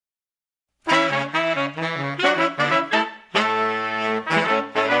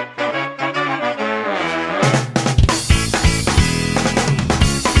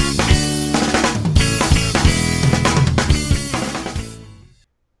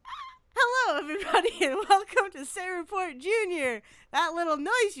everybody, and welcome to Say Report Junior. That little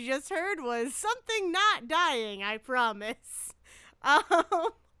noise you just heard was something not dying, I promise. I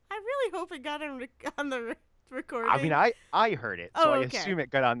really hope it got on the recording. I mean, I heard it, so Oh, I okay. assume it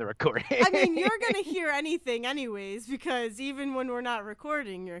got on the recording. I mean, you're going to hear anything anyways, because even when we're not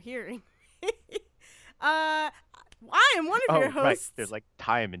recording, you're hearing. I am one of your hosts. Right. There's like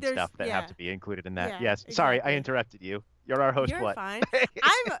time and stuff that have to be included in that. Yeah, yes. Sorry, exactly. I interrupted you. You're our host. You're what? fine.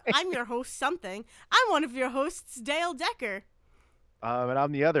 I'm your host something. I'm one of your hosts, Dale Decker. And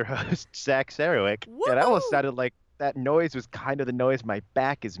I'm the other host, Zach Sarowick. Woo-hoo! It almost sounded like that noise was kind of the noise my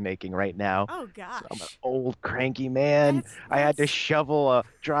back is making right now. Oh, gosh. So I'm an old, cranky man. I had to shovel a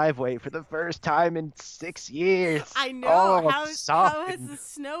driveway for the first time in 6 years. I know. Oh, how has the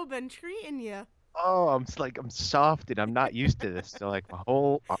snow been treating you? Oh, I'm soft and I'm not used to this. So like my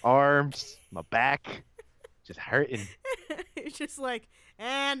arms, my back, just hurting. It's just like,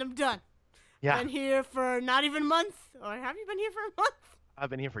 and I'm done. Yeah. Been here for not even a month. Or have you been here for a month? I've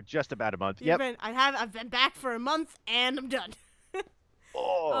been here for just about a month. I've been back for a month and I'm done.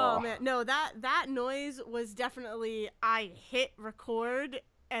 Oh man, no, that noise was definitely, I hit record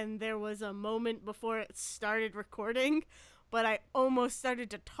and there was a moment before it started recording, but I almost started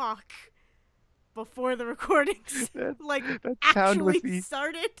to talk before the recordings actually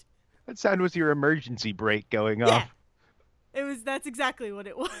started. That sound was your emergency brake going off. That's exactly what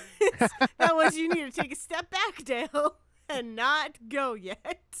it was. That was, you need to take a step back, Dale, and not go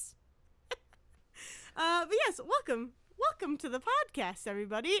yet. But yes, welcome to the podcast,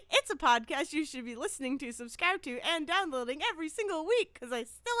 everybody. It's a podcast you should be listening to, subscribe to, and downloading every single week, because I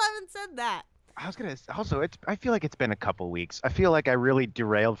still haven't said that. I was gonna also. I feel like it's been a couple weeks. I feel like I really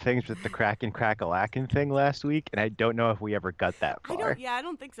derailed things with the Kraken Crackalacken thing last week, and I don't know if we ever got that far. I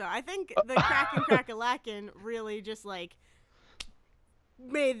don't think so. I think the Kraken Crackalacken really just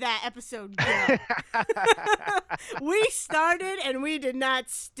made that episode go. We started and we did not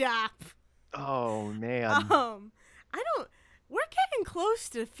stop. Oh man. We're getting close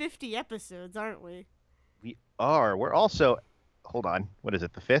to 50 episodes, aren't we? We are. We're also. Hold on. What is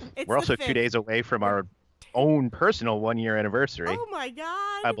it? The 5th? We're also 2 days away from our own personal 1-year anniversary. Oh my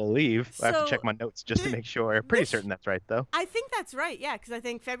god. I believe. I have to check my notes just to make sure. Pretty certain that's right, though. I think that's right, yeah, because I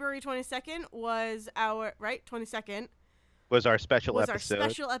think February 22nd was our, 22nd. Was our special was episode. Our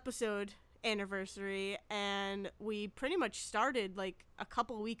special episode anniversary, and we pretty much started, a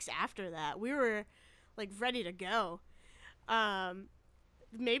couple weeks after that. We were, ready to go.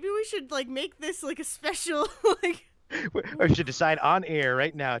 Maybe we should, make this, a special, We should decide on air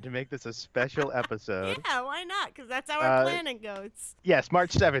right now to make this a special episode. Yeah, why not? Because that's how our planning goes. Yes,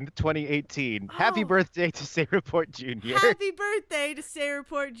 March 7th, 2018. Oh. Happy birthday to Say Report Junior. Happy birthday to Say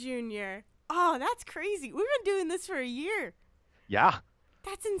Report Junior. Oh, that's crazy. We've been doing this for a year. Yeah.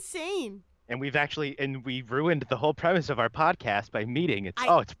 That's insane. And we've ruined the whole premise of our podcast by meeting.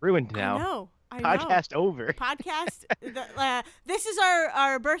 It's ruined now. I know. Podcast over. Podcast. This is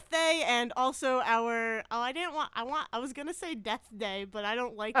our birthday and also our. I was gonna say death day, but I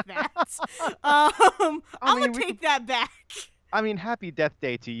don't like that. I'm gonna take that back. I mean, happy death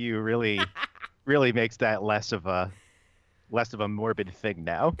day to you. Really makes that less of a morbid thing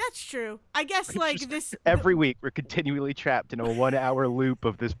now. That's true. I guess this every week we're continually trapped in a 1-hour loop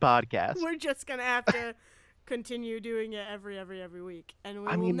of this podcast. We're just gonna have to continue doing it every week, and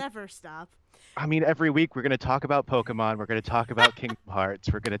we will never stop. I mean, every week we're going to talk about Pokemon. We're going to talk about Kingdom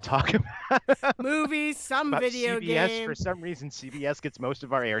Hearts. We're going to talk about movies, some video CBS. game. For some reason, CBS gets most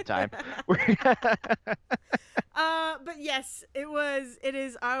of our airtime. But yes, it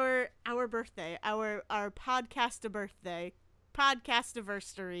is our birthday, our podcast birthday, podcast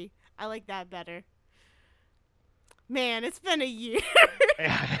anniversary. I like that better. Man, it's been a year.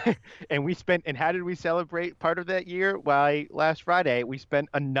 And how did we celebrate part of that year? Why, last Friday we spent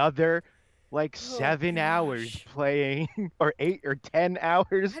another 7 hours playing, or 8 or 10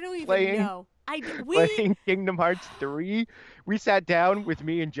 hours playing Kingdom Hearts 3. We sat down with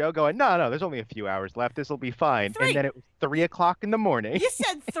me and Joe going, no, there's only a few hours left. This will be fine. 3. And then it was 3 o'clock in the morning. You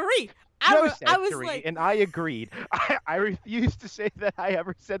said 3. Joe said 3, and I agreed. I refused to say that I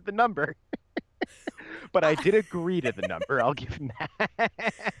ever said the number. But I did agree to the number. I'll give him that.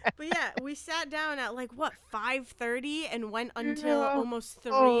 But yeah, we sat down at 5:30 and went until almost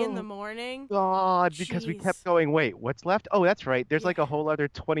 3 in the morning. God, because we kept going, wait, what's left? Oh, that's right. There's a whole other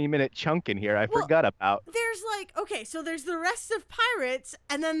 20-minute chunk in here I forgot about. There's so there's the rest of Pirates,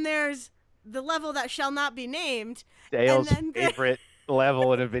 and then there's the level that shall not be named. Dale's favorite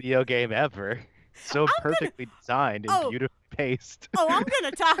level in a video game ever. So perfectly designed and beautifully paced. Oh, I'm going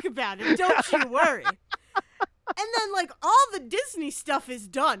to talk about it. Don't you worry. And then, like, all the Disney stuff is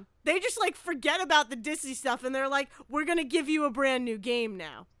done. They just, like, forget about the Disney stuff, and they're like, we're going to give you a brand new game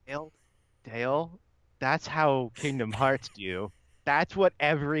now. Dale, that's how Kingdom Hearts do. That's what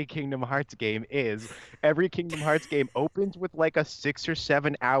every Kingdom Hearts game is. Every Kingdom Hearts game opens with like a 6 or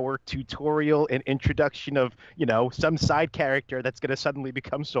 7 hour tutorial and introduction of, some side character that's going to suddenly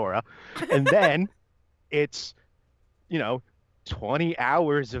become Sora. And then it's, 20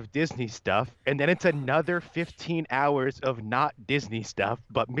 hours of Disney stuff, and then it's another 15 hours of not Disney stuff,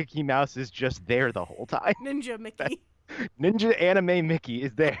 but Mickey Mouse is just there the whole time. Ninja Mickey. Ninja anime Mickey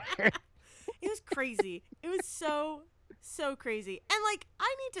is there. It was crazy. It was so crazy. And like,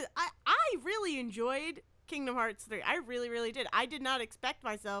 I really enjoyed Kingdom Hearts 3. I really, really did. I did not expect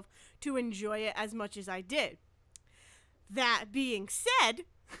myself to enjoy it as much as I did. That being said,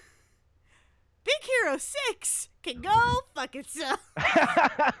 Big Hero 6 can go fuck itself.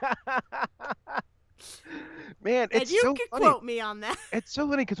 Man, it's and you so can funny. Quote me on that. It's so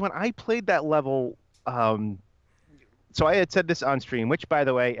funny because when I played that level, so I had said this on stream, which, by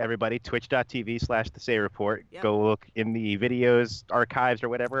the way, everybody, twitch.tv/thesayReport. Yep. Go look in the videos archives or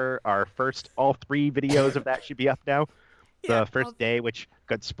whatever. Our all 3 videos of that should be up now. The first day, which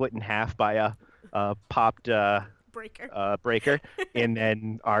got split in half by a popped breaker. And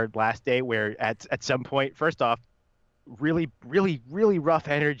then our last day where at some point, first off, really, really, really rough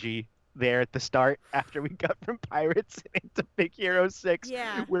energy there at the start after we got from Pirates into Big Hero 6,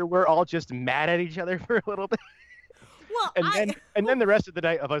 where we're all just mad at each other for a little bit. Well, and then the rest of the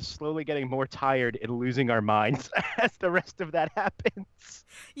night of us slowly getting more tired and losing our minds as the rest of that happens.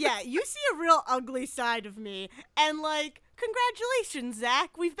 Yeah, you see a real ugly side of me. And, like, congratulations,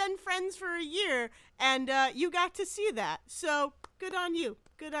 Zach. We've been friends for a year, and you got to see that. So, good on you.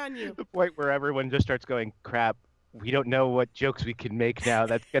 Good on you. The point where everyone just starts going, crap, we don't know what jokes we can make now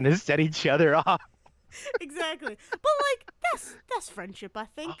that's going to set each other off. Exactly. But, like, that's friendship, I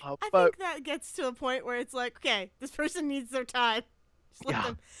think. I think that gets to a point where it's like, okay, this person needs their time. Just let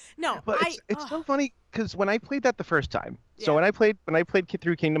them. No, but it's so funny because when I played that the first time, so when I played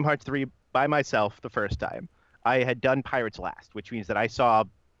through Kingdom Hearts 3 by myself the first time, I had done Pirates last, which means that I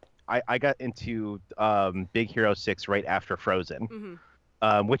got into Big Hero 6 right after Frozen.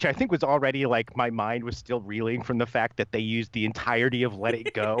 Mm-hmm. Which I think was already like my mind was still reeling from the fact that they used the entirety of Let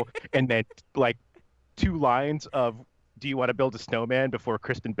It Go and then like 2 lines of "Do you want to build a snowman?" before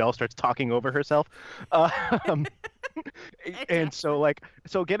Kristen Bell starts talking over herself. And so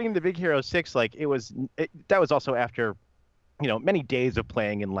getting the Big Hero 6, like that was also after many days of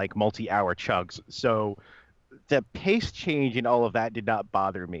playing in like multi-hour chunks. So the pace change and all of that did not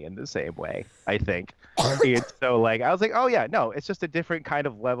bother me in the same way, I think. And so like I was like, oh yeah, no, it's just a different kind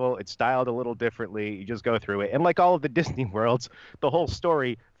of level. It's styled a little differently. You just go through it. And like all of the Disney worlds, the whole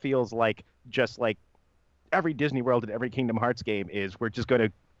story feels like just like every Disney World and every Kingdom Hearts game is we're just going to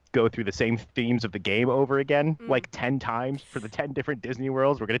go through the same themes of the game over again, like 10 times for the 10 different Disney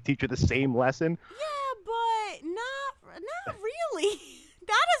Worlds. We're going to teach you the same lesson. Yeah, but not really.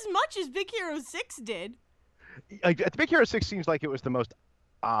 Not as much as Big Hero 6 did. Like, Big Hero 6 seems like it was the most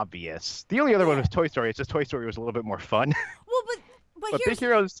obvious. The only other one was Toy Story. It's just Toy Story was a little bit more fun. Well, but Big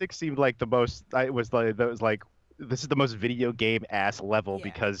Hero 6 seemed like the most. It was like this is the most video game ass level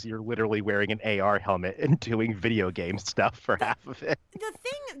because you're literally wearing an AR helmet and doing video game stuff for half of it. The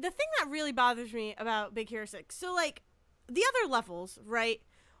thing that really bothers me about Big Hero 6, so like the other levels, right?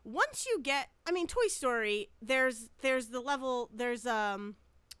 Once you get, Toy Story, there's the level,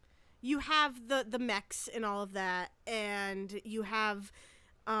 you have the mechs and all of that, and you have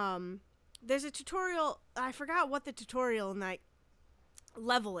there's a tutorial. I forgot what the tutorial in that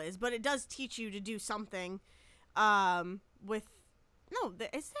level is, but it does teach you to do something. Is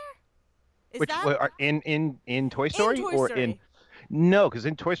there? In Toy Story No, because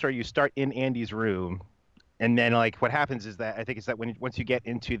in Toy Story you start in Andy's room, and then like what happens is that I think it's that once you get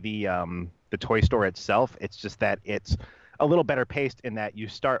into the toy store itself, it's just that it's a little better paced in that you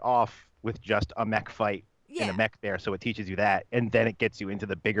start off with just a mech fight in a mech there, so it teaches you that, and then it gets you into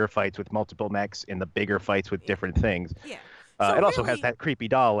the bigger fights with multiple mechs and the bigger fights with different things. Yeah. It also has that creepy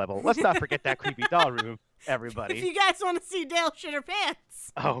doll level. Let's not forget that creepy doll room, everybody. If you guys want to see Dale shit her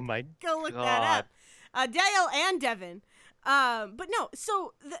pants, oh my go look that up. Dale and Devin. But no,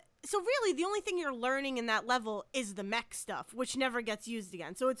 so really the only thing you're learning in that level is the mech stuff, which never gets used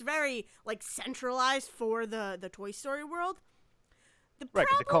again. So it's very like centralized for the Toy Story world. Right,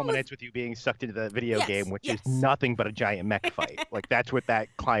 because it culminates with you being sucked into the video game, which is nothing but a giant mech fight. Like that's what that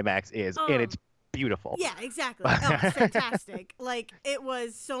climax is, and it's beautiful. Yeah, exactly. Oh, it's fantastic. Like it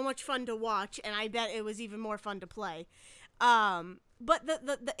was so much fun to watch, and I bet it was even more fun to play. But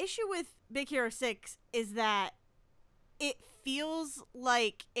the issue with Big Hero 6 is that it feels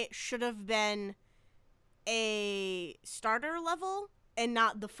like it should have been a starter level and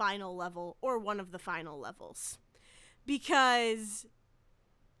not the final level or one of the final levels. Because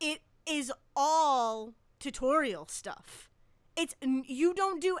it is all tutorial stuff. You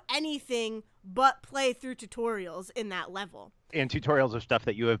don't do anything but play through tutorials in that level. And tutorials of stuff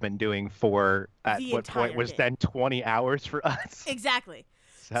that you have been doing for, at what point was then 20 hours for us. Exactly.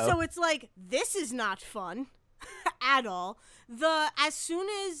 So it's like, this is not fun at all.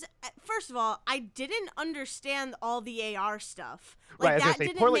 First of all, I didn't understand all the AR stuff. Like, right, I was going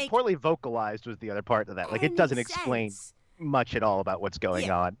to say, poorly vocalized was the other part of that. Like, it doesn't explain much at all about what's going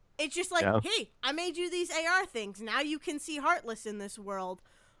on. It's just like, hey, I made you these AR things. Now you can see Heartless in this world.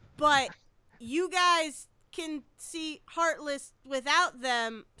 But you guys can see Heartless without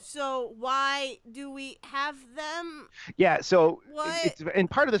them, so why do we have them? Yeah, so and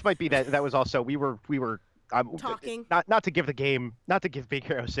part of this might be that was also we were talking. Not to give Big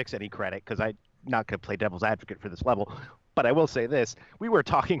Hero 6 any credit, because I'm not going to play devil's advocate for this level, but I will say this: we were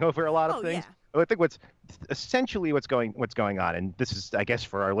talking over a lot of things. Yeah. I think what's going on, and this is, I guess,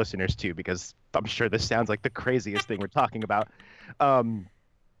 for our listeners too, because I'm sure this sounds like the craziest thing we're talking about.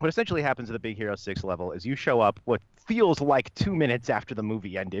 What essentially happens at the Big Hero 6 level is you show up what feels like 2 minutes after the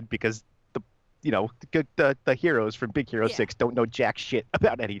movie ended, because the heroes from Big Hero 6 don't know jack shit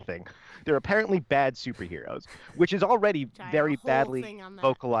about anything. They're apparently bad superheroes, which is already very badly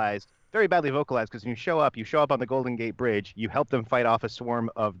vocalized. Very badly vocalized, because when you show up on the Golden Gate Bridge, you help them fight off a swarm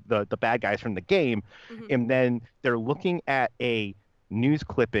of the bad guys from the game, and then they're looking at a news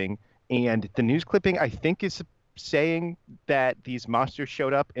clipping, and the news clipping, I think, is saying that these monsters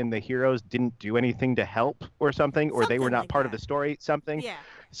showed up and the heroes didn't do anything to help or something, or they were not part of the story, something. Yeah.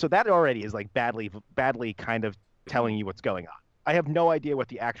 So that already is like badly kind of telling you what's going on. I have no idea what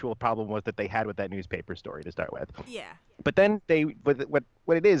the actual problem was that they had with that newspaper story to start with. Yeah. But then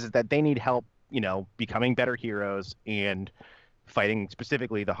what it is that they need help, becoming better heroes and fighting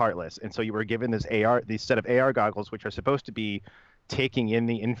specifically the Heartless. And so you were given these set of AR goggles, which are supposed to be taking in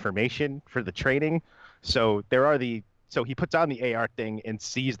the information for the training. So so he puts on the AR thing and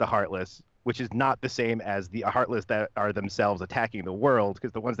sees the Heartless, which is not the same as the Heartless that are themselves attacking the world,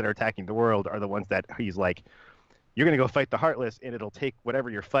 because the ones that are attacking the world are the ones that he's like, you're going to go fight the Heartless, and it'll take whatever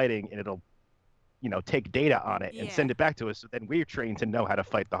you're fighting, and it'll, take data on it and send it back to us. So then we're trained to know how to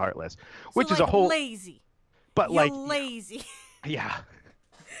fight the Heartless, which is a whole lazy. But you're lazy. Yeah.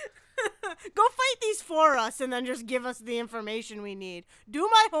 Go fight these for us, and then just give us the information we need. Do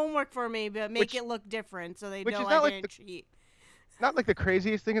my homework for me, but make it look different so they know I didn't cheat. Not like the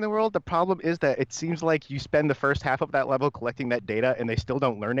craziest thing in the world. The problem is that it seems like you spend the first half of that level collecting that data, and they still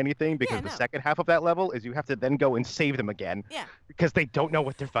don't learn anything, because the second half of that level is you have to then go and save them again. Yeah. Because they don't know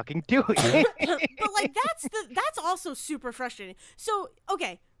what they're fucking doing. But like that's also super frustrating. So,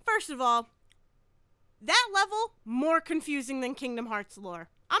 okay, first of all, that level more confusing than Kingdom Hearts lore.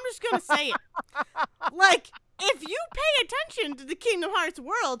 I'm just gonna say it. Like, if you pay attention to the Kingdom Hearts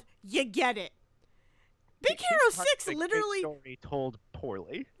world, you get it. Big Hero 6 literally story told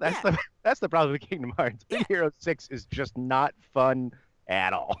poorly. That's the problem with Kingdom Hearts. Big Hero 6 is just not fun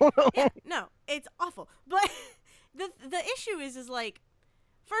at all. No, it's awful. But the issue is like,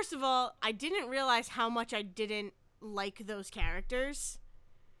 first of all, I didn't realize how much I didn't like those characters.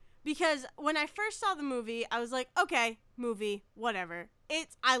 Because when I first saw the movie, I was like, okay, movie, whatever.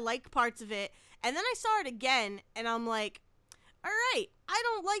 I like parts of it. And then I saw it again, and I'm like, all right, I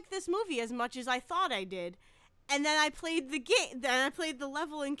don't like this movie as much as I thought I did. And then I played the game, then I played the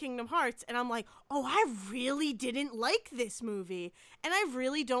level in Kingdom Hearts, and I'm like, oh, I really didn't like this movie. And I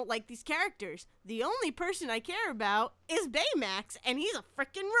really don't like these characters. The only person I care about is Baymax, and he's a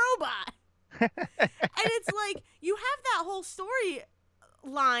freaking robot. And it's like, you have that whole story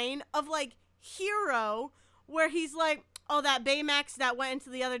line of like Hero, where he's like, oh, that Baymax that went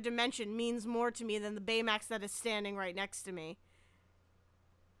into the other dimension means more to me than the Baymax that is standing right next to me.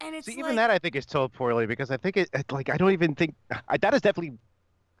 And it's even that I think is told poorly, because I think I don't even think that is definitely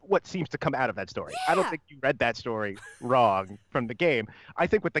what seems to come out of that story. Yeah. I don't think you read that story wrong from the game. I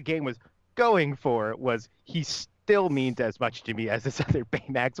think what the game was going for was he still means as much to me as this other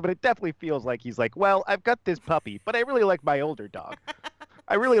Baymax, but it definitely feels like he's like, well, I've got this puppy, but I really like my older dog.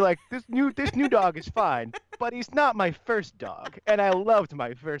 I really like this new dog is fine, but he's not my first dog, and I loved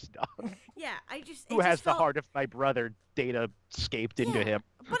my first dog. Yeah, who has the heart of my brother data scaped into him.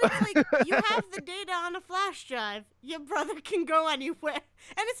 But it's like, you have the data on a flash drive. Your brother can go anywhere. And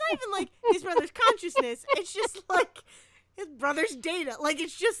it's not even like his brother's consciousness. It's just like his brother's data. Like,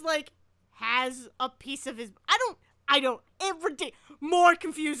 it's just like has a piece of his... I More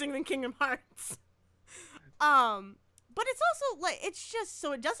confusing than Kingdom Hearts. But it's also, like, it's just,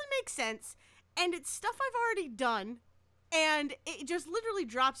 so it doesn't make sense, and it's stuff I've already done, and it just literally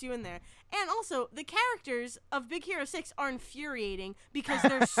drops you in there. And also, the characters of Big Hero 6 are infuriating because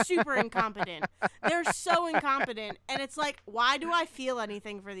they're super incompetent. They're so incompetent, and it's like, why do I feel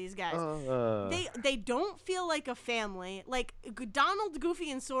anything for these guys? They don't feel like a family. Like, Donald,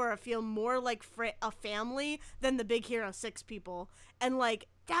 Goofy, and Sora feel more like a family than the Big Hero 6 people. And, like,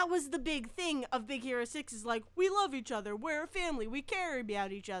 that was the big thing of Big Hero 6 is, like, we love each other, we're a family, we care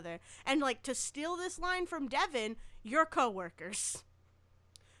about each other. And, like, to steal this line from Devin, you're co-workers.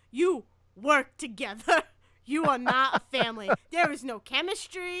 You work together. You are not a family. There is no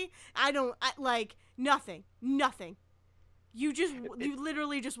chemistry. Nothing. You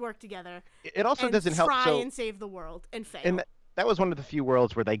literally just work together. It also doesn't help. Try and save the world and fail. And that was one of the few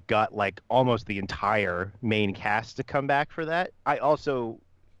worlds where they got like almost the entire main cast to come back for that. I also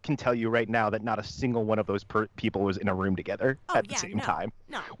can tell you right now that not a single one of those people was in a room together at the same time.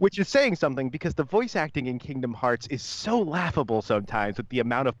 No. Which is saying something, because the voice acting in Kingdom Hearts is so laughable sometimes with the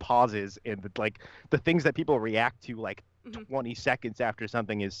amount of pauses and the things that people react to 20 seconds after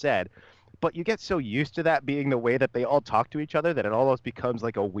something is said. But you get so used to that being the way that they all talk to each other that it almost becomes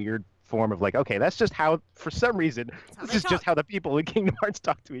like a weird form of like, okay, that's just how, for some reason, this is just how the people in Kingdom Hearts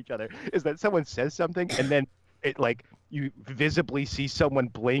talk to each other, is that someone says something and then it like you visibly see someone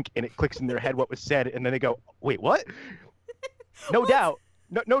blink and it clicks in their head what was said, and then they go, wait, what? No doubt.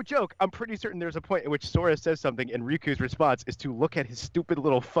 No joke. I'm pretty certain there's a point in which Sora says something and Riku's response is to look at his stupid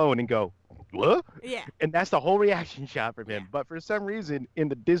little phone and go, what? Yeah. And that's the whole reaction shot from him. Yeah. But for some reason in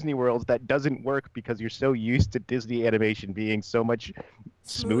the Disney worlds that doesn't work because you're so used to Disney animation being so much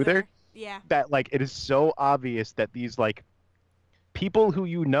smoother. Yeah. That like it is so obvious that these like people who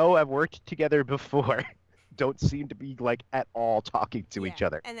have worked together before don't seem to be like at all talking to each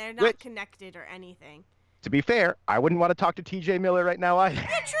other. And they're not connected or anything. To be fair, I wouldn't want to talk to TJ Miller right now either.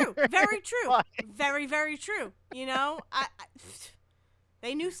 Yeah, true. Very true. Very, very true. You know,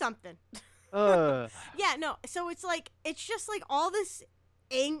 they knew something. Yeah, no. So it's just like all this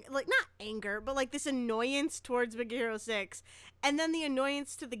not anger, but like this annoyance towards Big Hero 6. And then the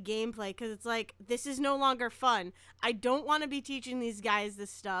annoyance to the gameplay, because it's like, this is no longer fun. I don't want to be teaching these guys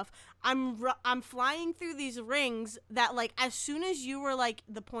this stuff. I'm flying through these rings that, like, as soon as you were like,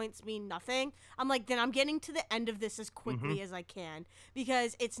 the points mean nothing, I'm like, then I'm getting to the end of this as quickly as I can,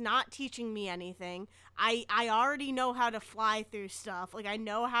 because it's not teaching me anything. I already know how to fly through stuff. Like, I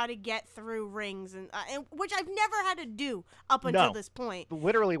know how to get through rings, and which I've never had to do up until this point.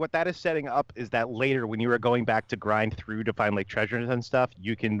 Literally, what that is setting up is that later, when you are going back to grind through to find like treasures and stuff,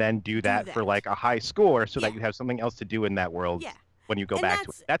 you can then do that for like a high score, so that you have something else to do in that world when you go back to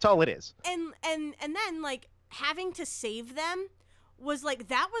it. That's all it is. And then like having to save them was like,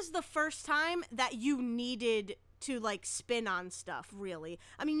 that was the first time that you needed to like spin on stuff, really.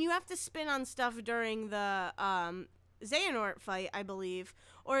 I mean, you have to spin on stuff during the Xehanort fight, I believe,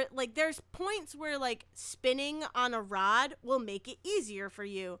 or like there's points where like spinning on a rod will make it easier for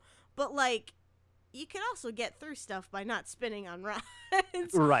you, but like you can also get through stuff by not spinning on rods.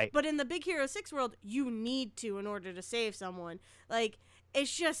 Right. But in the Big Hero 6 world, you need to in order to save someone. Like,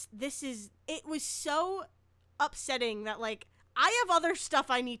 it's just, it was so upsetting that, like, I have other stuff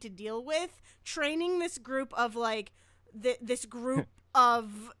I need to deal with. Training this group of, like, this group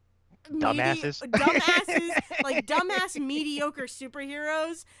of dumbasses, like, dumbass, mediocre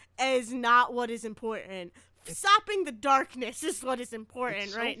superheroes is not what is important. Stopping the darkness is what is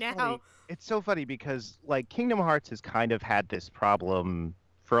important right now. It's so funny because like Kingdom Hearts has kind of had this problem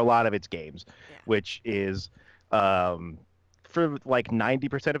for a lot of its games, which is for like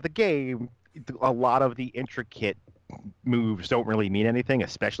 90% of the game, a lot of the intricate moves don't really mean anything,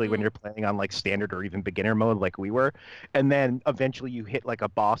 especially when you're playing on like standard or even beginner mode like we were. And then eventually you hit like a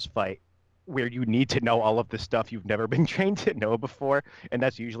boss fight where you need to know all of the stuff you've never been trained to know before, and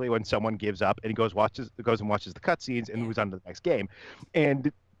that's usually when someone gives up and goes and watches the cutscenes and moves on to the next game.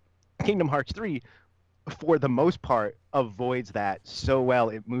 And Kingdom Hearts 3, for the most part, avoids that so well.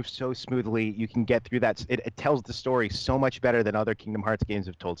 It moves so smoothly. You can get through that. It tells the story so much better than other Kingdom Hearts games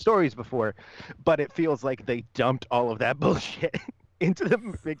have told stories before, but it feels like they dumped all of that bullshit into the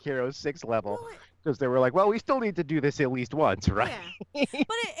Big Hero 6 level. Because they were like, well, we still need to do this at least once, right? Yeah.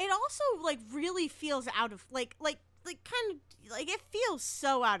 But it also, like, really feels out of, like kind of, like, it feels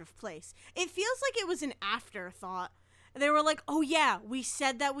so out of place. It feels like it was an afterthought. They were like, oh, yeah, we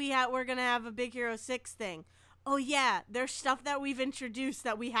said that we're going to have a Big Hero 6 thing. Oh, yeah, there's stuff that we've introduced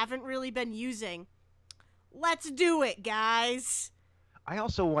that we haven't really been using. Let's do it, guys. I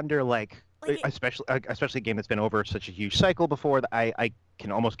also wonder, like, Like especially a game that's been over such a huge cycle before. That I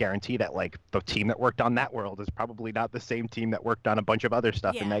can almost guarantee that like the team that worked on that world is probably not the same team that worked on a bunch of other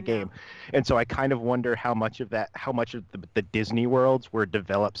stuff in that game. And so I kind of wonder how much of the Disney worlds were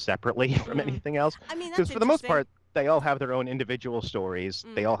developed separately from anything else. I mean, because for the most part, they all have their own individual stories.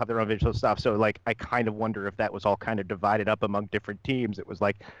 They all have their own visual stuff. So like, I kind of wonder if that was all kind of divided up among different teams. It was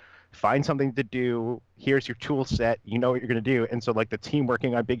like, find something to do. Here's your tool set. You know what you're going to do. And so like the team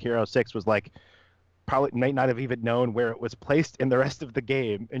working on Big Hero 6 was like, probably might not have even known where it was placed in the rest of the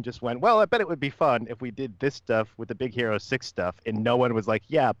game and just went, well, I bet it would be fun if we did this stuff with the Big Hero 6 stuff. And no one was like,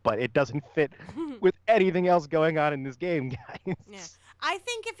 yeah, but it doesn't fit with anything else going on in this game, guys. Yeah. I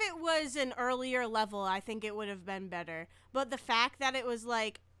think if it was an earlier level, I think it would have been better. But the fact that it was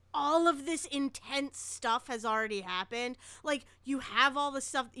like, all of this intense stuff has already happened. Like, you have all the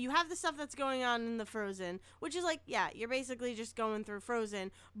stuff, you have the stuff that's going on in the Frozen, which is like, yeah, you're basically just going through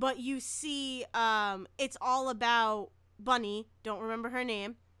Frozen, but you see, it's all about Bunny, don't remember her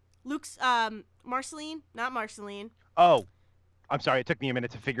name, Luke's, Marceline, not Marceline. Oh, I'm sorry, it took me a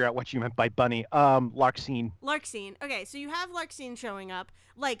minute to figure out what you meant by Bunny. Larxene. Larxene. Okay, so you have Larxene showing up,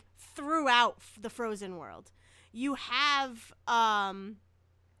 like, throughout the Frozen world. You have,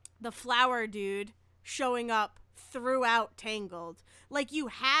 the flower dude showing up throughout Tangled. Like, you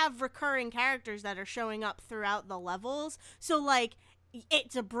have recurring characters that are showing up throughout the levels. So, like,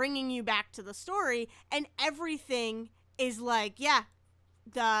 it's bringing you back to the story, and everything is like, yeah,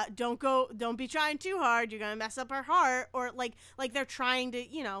 don't be trying too hard. You're gonna mess up her heart, or like they're trying to,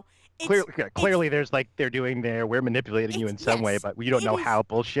 you know. Clearly, there's like we're manipulating you in some way, but you don't know how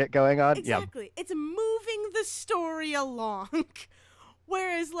bullshit going on. Exactly, it's moving the story along.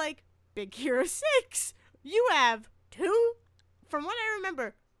 Whereas, like, Big Hero 6, you have from what I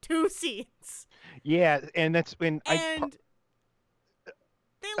remember, 2 scenes. Yeah, and that's when they mean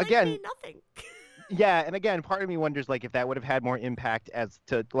nothing. Yeah, and again, part of me wonders, like, if that would have had more impact as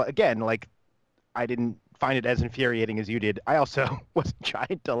to, again, like, I didn't find it as infuriating as you did. I also wasn't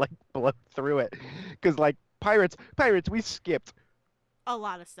trying to, like, blow through it. Because, like, Pirates, we skipped a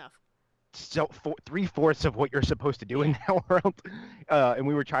lot of stuff. So 3/4 of what you're supposed to do in that world, and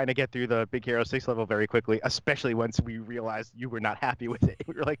we were trying to get through the Big Hero 6 level very quickly, especially once we realized you were not happy with it.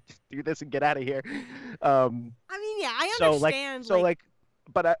 We were like, just do this and get out of here. I mean, yeah, I understand.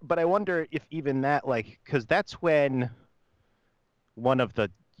 But I wonder if even that, like, because that's when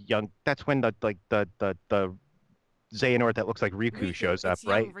that's when the Xehanort that looks like Riku shows up,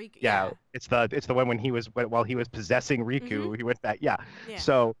 right? Riku, yeah, it's the one while he was possessing Riku, he went back. Yeah.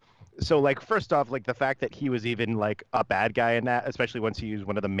 So like, first off, like, the fact that he was even like a bad guy in that, especially once he used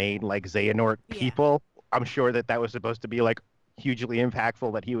one of the main like Xehanort people, I'm sure that was supposed to be like hugely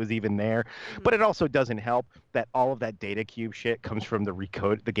impactful that he was even there. But it also doesn't help that all of that data cube shit comes from the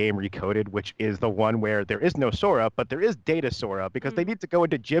game Recoded, which is the one where there is no Sora, but there is data Sora, because they need to go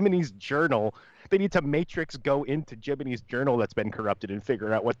into Jiminy's journal. They need to Matrix go into Jiminy's journal that's been corrupted and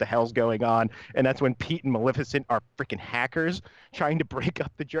figure out what the hell's going on. And that's when Pete and Maleficent are freaking hackers trying to break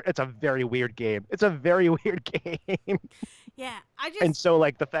up the journal. It's a very weird game. Yeah, And so,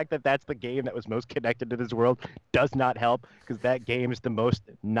 like, the fact that that's the game that was most connected to this world does not help, because that game is the most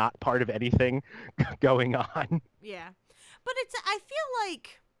not part of anything going on. Yeah, but I feel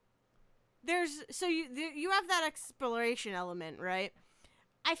like you have that exploration element, right?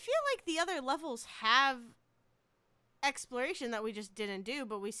 I feel like the other levels have exploration that we just didn't do,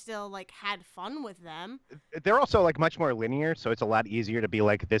 but we still, like, had fun with them. They're also, like, much more linear, so it's a lot easier to be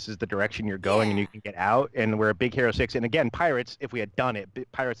like, this is the direction you're going and you can get out. And we're a Big Hero 6, and again, Pirates, if we had done it,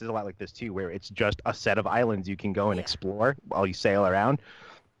 Pirates is a lot like this too, where it's just a set of islands you can go and explore while you sail around.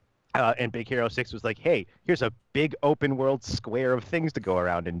 And Big Hero 6 was like, hey, here's a big open world square of things to go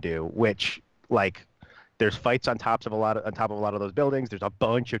around and do, which, like, there's fights on top of a lot of those buildings. There's a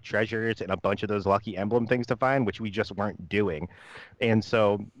bunch of treasures and a bunch of those lucky emblem things to find, which we just weren't doing. And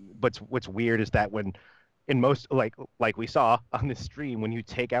so, what's weird is that when, in most, like we saw on this stream, when you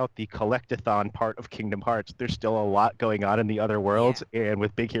take out the collectathon part of Kingdom Hearts, there's still a lot going on in the other worlds. And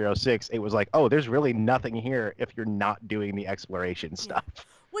with Big Hero 6, it was like, oh, there's really nothing here if you're not doing the exploration stuff.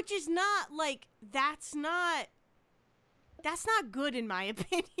 Which is not, like, that's not good in my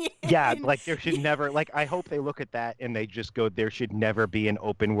opinion. Yeah, like, there should never, like, I hope they look at that and they just go, there should never be an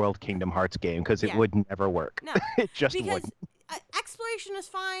open world Kingdom Hearts game, because it would never work. No, it just wouldn't. Exploration is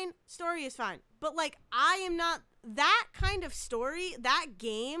fine, story is fine, but, like, I am not that kind of story, that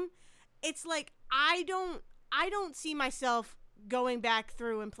game. It's like, I don't see myself going back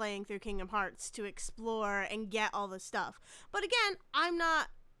through and playing through Kingdom Hearts to explore and get all the stuff. But again, I'm not,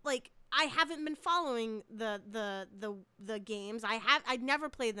 like, I haven't been following the games. I'd never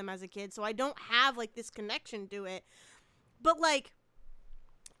played them as a kid, so I don't have like this connection to it. But like,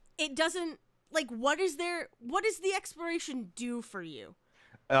 it doesn't like what does the exploration do for you?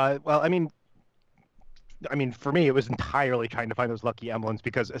 Well, I mean, for me, it was entirely trying to find those lucky emblems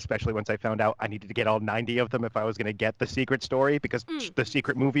because, especially once I found out I needed to get all 90 of them if I was going to get the secret story, because the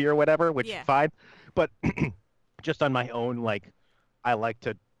secret movie or whatever, which fine. But just on my own, like, I like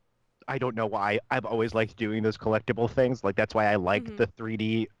to, I don't know why, I've always liked doing those collectible things. Like, that's why I like the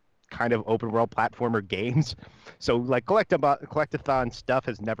 3D kind of open world platformer games. So like collectathon stuff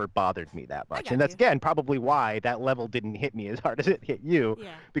has never bothered me that much. And that's again probably why that level didn't hit me as hard as it hit you,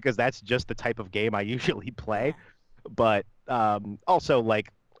 because that's just the type of game I usually play. But also like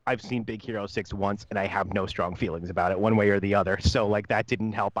I've seen Big Hero 6 once and I have no strong feelings about it one way or the other. So like that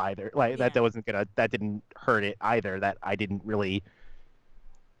didn't help either. Like that didn't hurt it either, that I didn't really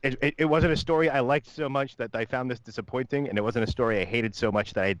it wasn't a story I liked so much that I found this disappointing, and it wasn't a story I hated so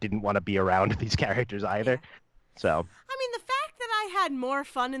much that I didn't want to be around these characters either. So I mean, the fact that I had more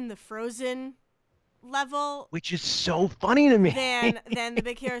fun in the Frozen level, which is so funny to me, than the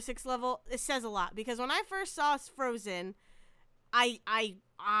Big Hero 6 level, it says a lot, because when I first saw Frozen, I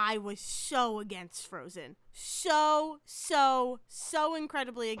was so against Frozen. So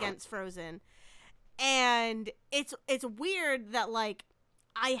incredibly against Frozen. And it's weird that like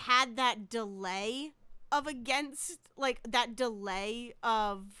I had that delay of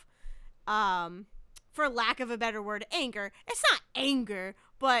for lack of a better word, anger. It's not anger,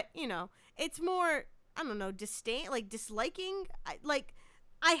 but you know, it's more, I don't know, disdain, like disliking.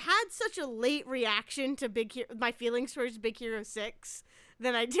 I had such a late reaction to my feelings towards Big Hero 6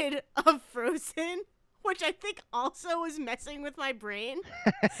 than I did of Frozen, which I think also was messing with my brain,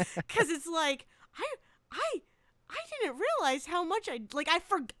 because it's like I didn't realize how much I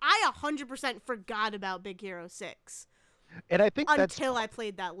 100% forgot about Big Hero 6. And I think until I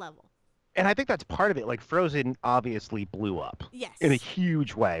played that level. And I think that's part of it. Like Frozen obviously blew up in a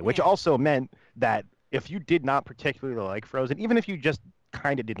huge way, which Yeah. also meant that if you did not particularly like Frozen, even if you just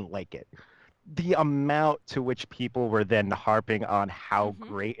kind of didn't like it, the amount to which people were then harping on how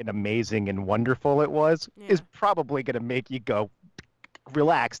great and amazing and wonderful it was is probably going to make you go,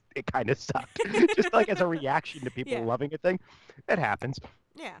 relax, it kind of sucked. Just like as a reaction to people loving a thing. It happens.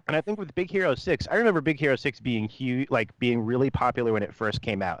 Yeah. And I think with Big Hero 6, I remember Big Hero 6 being huge, like being really popular when it first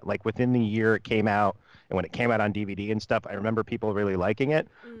came out. Like within the year it came out, and when it came out on DVD and stuff, I remember people really liking it.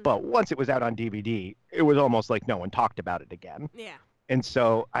 But once it was out on DVD, it was almost like no one talked about it again. Yeah. And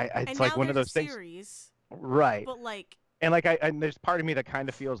so it's like one of those things. Series, right. But like, and like and there's part of me that kind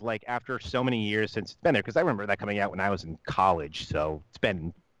of feels like after so many years since it's been there, because I remember that coming out when I was in college, so it's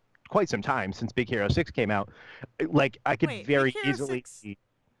been quite some time since Big Hero 6 came out. Like I could very easily.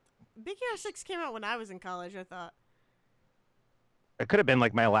 Big Hero 6 came out when I was in college, I thought. It could have been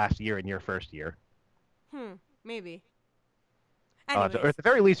like my last year and your first year. Maybe. Or at the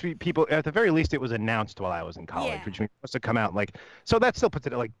very least, it was announced while I was in college, which must have come out like. So that still puts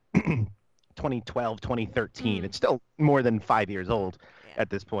it at like 2012, 2013. It's still more than 5 years old at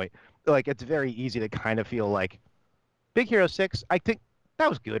this point. Like it's very easy to kind of feel like Big Hero 6. I think that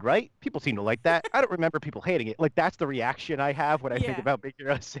was good, right? People seem to like that. I don't remember people hating it. Like that's the reaction I have when I think about Big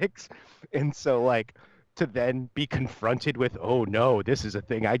Hero 6. And so like to then be confronted with, oh no, this is a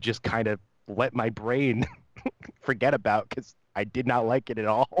thing I just kind of let my brain forget about because I did not like it at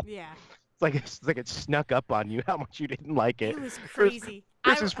all. Yeah. It's like it snuck up on you how much you didn't like it. It was crazy.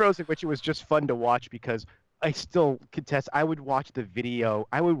 Versus Frozen, which it was just fun to watch because I still contest. I would watch the video.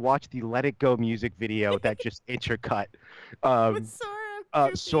 I would watch the Let It Go music video that just intercut. With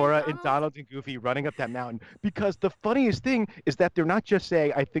Sora and Donald and Goofy running up that mountain. Because the funniest thing is that they're not just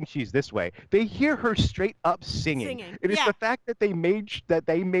saying, I think she's this way. They hear her straight up singing. It is the fact that they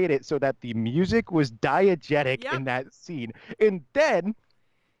made it so that the music was diegetic in that scene. And then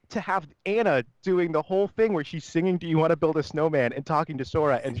to have Anna doing the whole thing where she's singing Do You Want to Build a Snowman and talking to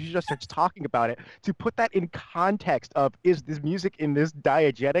Sora, and she just starts talking about it, to put that in context of is this music in this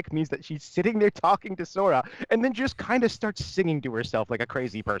diegetic means that she's sitting there talking to Sora and then just kind of starts singing to herself like a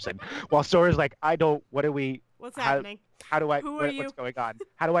crazy person while Sora's like, what's happening? How do I, what's going on?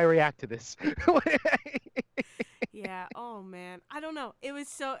 How do I react to this? Yeah. Oh man. I don't know. It was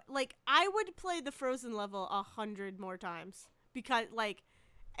so like, I would play the Frozen level 100 more times because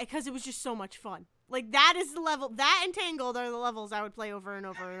it was just so much fun. Like that is the level, that and Tangled are the levels I would play over and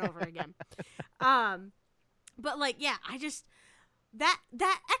over and over again. But like, yeah, I just,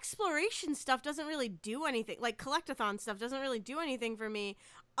 that exploration stuff doesn't really do anything. Like collectathon stuff doesn't really do anything for me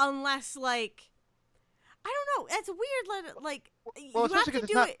unless like, I don't know. It's weird. Like, well, you have especially to because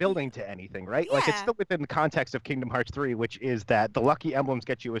it's do not it. building to anything, right? Yeah. Like it's still within the context of Kingdom Hearts 3, which is that the lucky emblems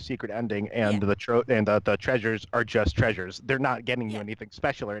get you a secret ending, and the treasures are just treasures. They're not getting you anything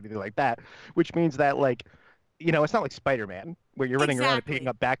special or anything like that, which means that like, it's not like Spider-Man where you're running around and picking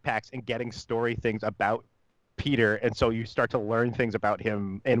up backpacks and getting story things about Peter, and so you start to learn things about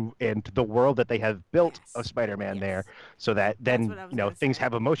him and the world that they have built of Spider-Man there, so that then things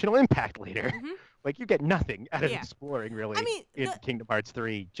have emotional impact later. Mm-hmm. Like you get nothing out of exploring really in Kingdom Hearts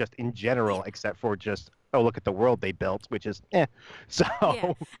 3 just in general, except for just look at the world they built, which is So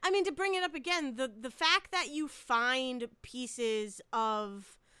I mean, to bring it up again, the fact that you find pieces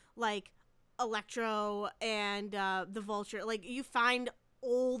of like Electro and the Vulture, like you find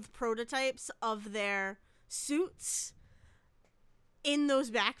old prototypes of their suits in those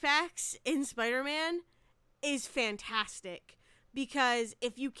backpacks in Spider-Man is fantastic, because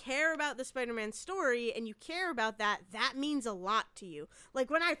if you care about the Spider-Man story and you care about that means a lot to you. Like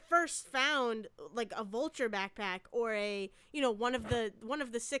when I first found like a Vulture backpack or a one of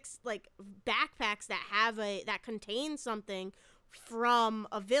the 6 like backpacks that contain something from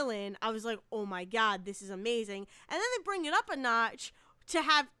a villain, I was like, oh my god, this is amazing. And then they bring it up a notch to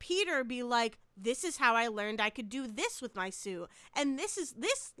have Peter be like, this is how I learned I could do this with my suit. And this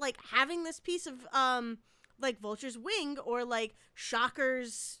like having this piece of like Vulture's wing or like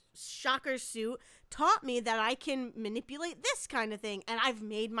Shocker's suit taught me that I can manipulate this kind of thing, and I've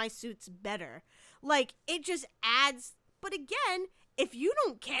made my suits better. Like it just adds. But again, if you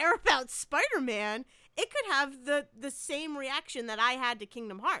don't care about Spider-Man, it could have the same reaction that I had to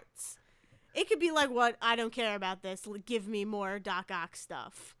Kingdom Hearts. It could be like, what? I don't care about this. Give me more Doc Ock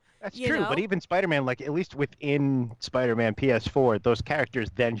stuff. That's true, but even Spider-Man, like at least within Spider-Man PS4, those characters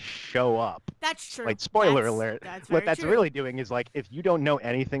then show up. That's true. Like spoiler alert. What that's really doing is like if you don't know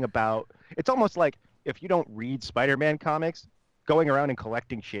anything about, it's almost like if you don't read Spider-Man comics, going around and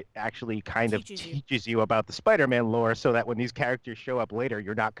collecting shit actually kind of teaches you about the Spider-Man lore, so that when these characters show up later,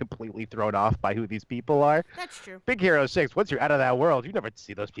 you're not completely thrown off by who these people are. That's true. Big Hero 6, once you're out of that world, you never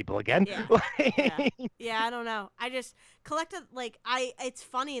see those people again. Yeah, I don't know. I just it's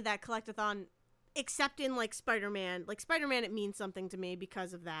funny that Collectathon, except in like Spider-Man, it means something to me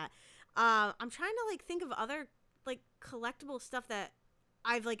because of that. I'm trying to like think of other like collectible stuff that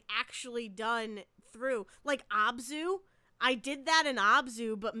I've like actually done through, like Abzu. I did that in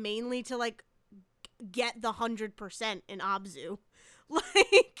Abzu, but mainly to like get the 100% in Abzu.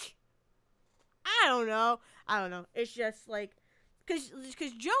 Like, I don't know. It's just like, because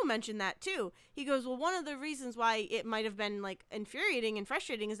Joe mentioned that too. He goes, well, one of the reasons why it might have been like infuriating and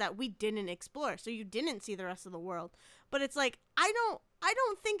frustrating is that we didn't explore, so you didn't see the rest of the world. But it's like, I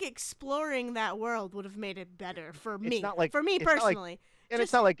don't think exploring that world would have made it better for me. For me personally. And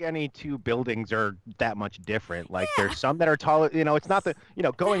it's not like any two buildings are that much different. Like there's some that are taller. It's not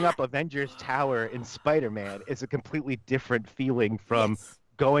going up Avengers Tower in Spider-Man is a completely different feeling from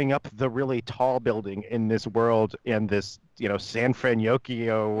going up the really tall building in this world in this, San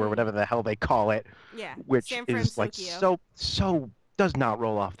Francisco or whatever the hell they call it. Yeah. Which is like so does not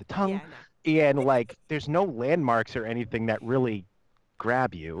roll off the tongue. Yeah, and like there's no landmarks or anything that really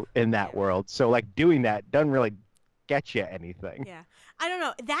grab you in that world. So like doing that doesn't really get you anything. Yeah. I don't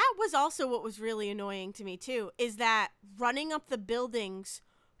know. That was also what was really annoying to me too, is that running up the buildings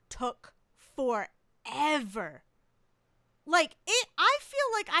took forever. Like I feel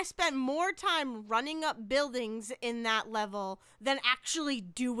like I spent more time running up buildings in that level than actually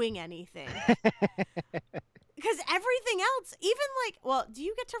doing anything. Because everything else, even like, well, do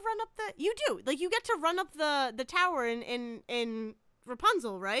you get to run up you do. Like you get to run up the tower in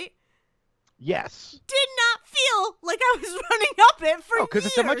Rapunzel, right? Yes. Did not feel like I was running up it for years.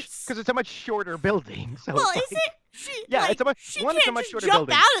 Because it's a much shorter building. So well, is it? It's a much shorter jump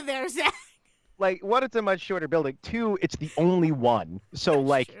building. Out of there, Zach. Like, one, it's a much shorter building. Two, it's the only one. So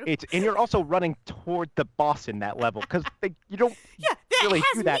like and you're also running toward the boss in that level because you don't really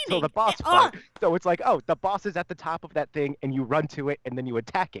do that till the boss fight. So it's like, the boss is at the top of that thing, and you run to it, and then you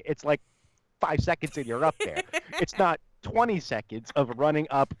attack it. It's like 5 seconds and you're up there. It's not 20 seconds of running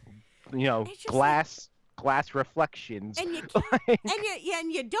up. Glass reflections. And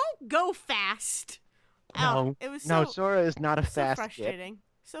you don't go fast. No, it was Sora is not a fast frustrating.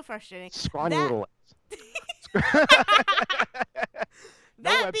 So frustrating. Scrawny little legs.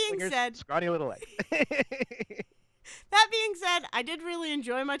 That being said, scrawny little legs. That being said, I did really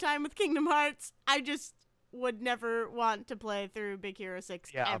enjoy my time with Kingdom Hearts. I just would never want to play through Big Hero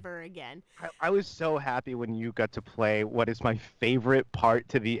 6 ever again. I was so happy when you got to play what is my favorite part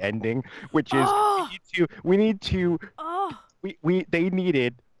to the ending, which is they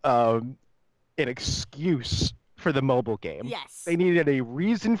needed an excuse for the mobile game. Yes. They needed a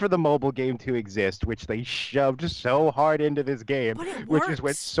reason for the mobile game to exist, which they shoved so hard into this game, But it which works. is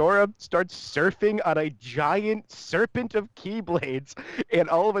when Sora starts surfing on a giant serpent of Keyblades, and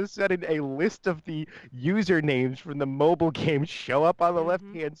all of a sudden a list of the usernames from the mobile game show up on the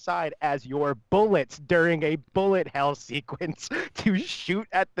left-hand side as your bullets during a bullet hell sequence to shoot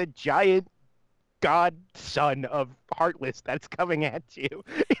at the giant godson of Heartless that's coming at you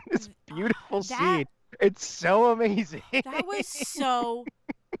in this beautiful scene. It's so amazing. That was so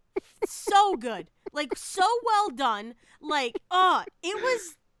good. Like, so well done. Like, it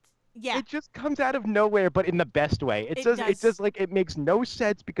was, yeah. It just comes out of nowhere, but in the best way. It just like, it makes no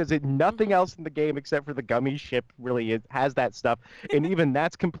sense because nothing else in the game except for the gummy ship really has that stuff. And even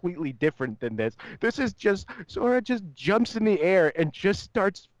that's completely different than this. This is just, Sora just jumps in the air and just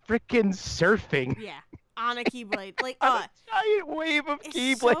starts freaking surfing. Yeah, on a Keyblade. Like, a giant wave of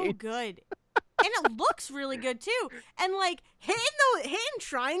Keyblades. So good. And it looks really good too. And like hitting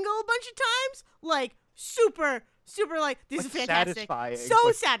triangle a bunch of times, like super like this is fantastic. Satisfying. So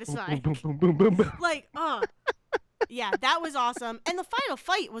like, satisfying. Boom, boom, boom, boom, boom. Like, yeah, that was awesome. And the final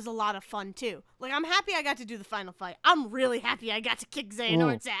fight was a lot of fun too. Like, I'm happy I got to do the final fight. I'm really happy I got to kick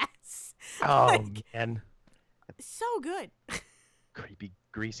Xehanort's ass. Oh, like, man. So good. Creepy,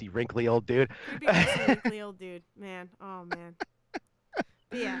 greasy, wrinkly old dude. Creepy, greasy, wrinkly old dude. Man. Oh, man.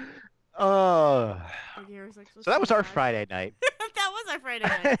 But yeah. Oh. So that was our Friday night. That was our Friday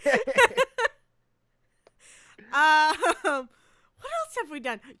night. What else have we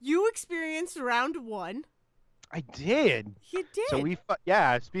done? You experienced round 1. I did. You did.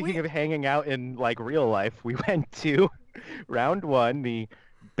 So speaking of hanging out in like real life, we went to round 1, the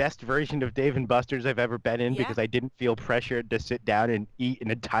best version of Dave & Buster's I've ever been in because I didn't feel pressured to sit down and eat an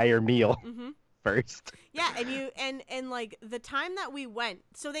entire meal. First. Yeah, and you and like the time that we went,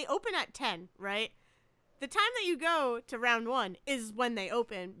 so they open at 10, right? The time that you go to round 1 is when they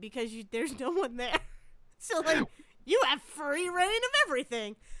open because there's no one there. So like you have free reign of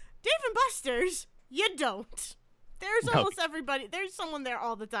everything. Dave & Buster's, you don't. There's almost everybody. There's someone there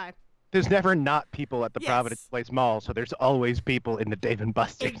all the time. There's never not people at the Providence Place Mall, so there's always people in the Dave &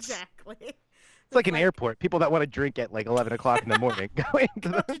 Buster's. Exactly. It's like an airport. People that want to drink at like 11 o'clock in the morning go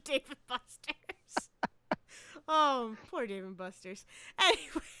to Dave & Buster's. Oh, poor Dave & Buster's.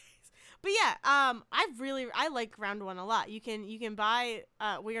 Anyways, but yeah, I like round 1 a lot. You can buy.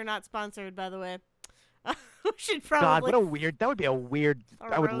 We are not sponsored, by the way. We should probably. God, that would be a weird.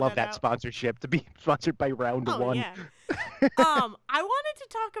 I would love that sponsorship to be sponsored by round 1. Yeah. I wanted to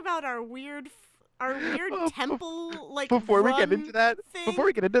talk about our weird temple before we get into that thing.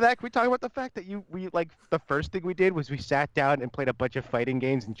 Can we talk about the fact that we the first thing we did was we sat down and played a bunch of fighting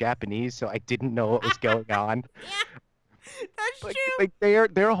games in Japanese, so I didn't know what was going on. Yeah, that's true. Like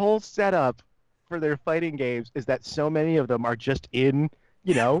their whole setup for their fighting games is that so many of them are just in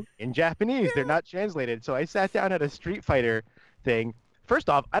Japanese. They're not translated. So I sat down at a Street Fighter thing. First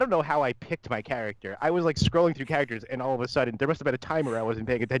off, I don't know how I picked my character. I was like scrolling through characters, and all of a sudden, there must have been a timer I wasn't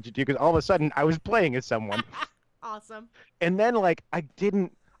paying attention to because all of a sudden I was playing as someone. Awesome. And then like I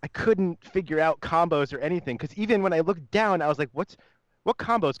couldn't figure out combos or anything because even when I looked down, I was like, what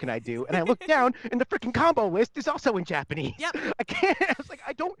combos can I do? And I looked down, and the freaking combo list is also in Japanese. Yep. I can't. I was like,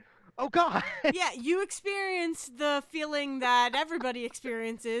 I don't. Oh, God. Yeah, you experienced the feeling that everybody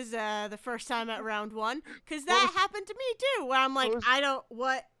experiences the first time at round 1, because that happened to me, too, where I'm like,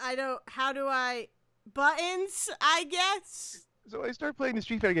 how do I, buttons, I guess? So I start playing the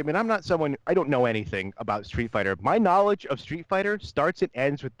Street Fighter game, and I'm not someone, I don't know anything about Street Fighter. My knowledge of Street Fighter starts and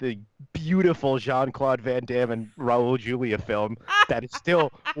ends with the beautiful Jean-Claude Van Damme and Raul Julia film that is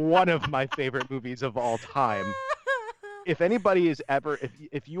still one of my favorite movies of all time. If anybody is ever,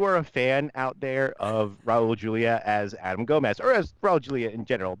 if you are a fan out there of Raul Julia as Adam Gomez, or as Raul Julia in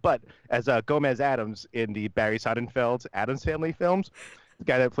general, but as Gomez Adams in the Barry Sonnenfeld Addams Family films, the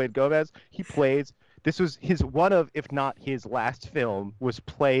guy that played Gomez, this was his one of, if not his last film, was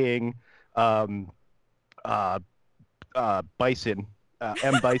playing Bison.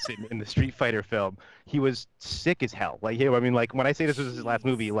 M. Bison in the Street Fighter film. He was sick as hell. Like, I mean, like when I say this was his last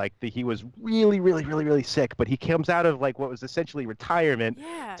movie, like he was really, really, really, really sick. But he comes out of like what was essentially retirement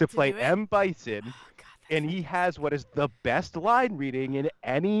to play M. Bison, and he has what is the best line reading in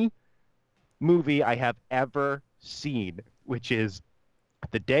any movie I have ever seen, which is,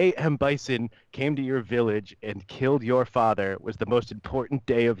 "The day M. Bison came to your village and killed your father was the most important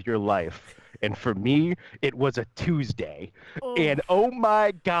day of your life. And for me, it was a Tuesday." And oh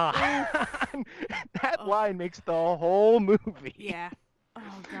my God, that line makes the whole movie. Yeah.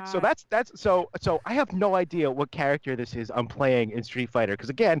 Oh God. So so I have no idea what character this is I'm playing in Street Fighter because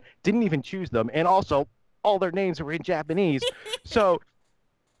again, didn't even choose them, and also all their names were in Japanese. So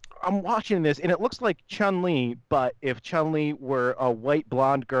I'm watching this, and it looks like Chun-Li, but if Chun-Li were a white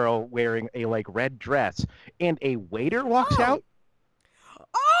blonde girl wearing a like red dress, and a waiter walks out.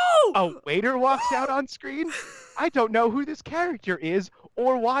 Oh! A waiter walks out on screen. I don't know who this character is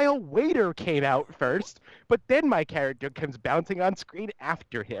or why a waiter came out first, but then my character comes bouncing on screen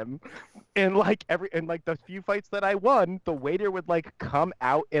after him. And like the few fights that I won, the waiter would like come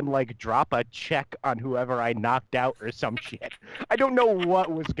out and like drop a check on whoever I knocked out or some shit. I don't know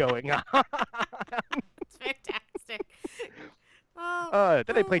what was going on. It's fantastic.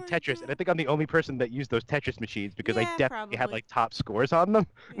 Then I played Tetris, and I think I'm the only person that used those Tetris machines because I definitely had probably. like top scores on them.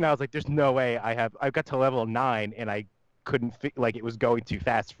 Yeah. And I was like, "There's no way I got to level 9 and I couldn't like it was going too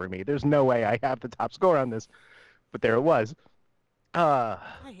fast for me. There's no way I have the top score on this." But there it was. I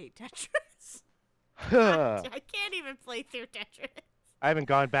hate Tetris. I can't even play through Tetris. I haven't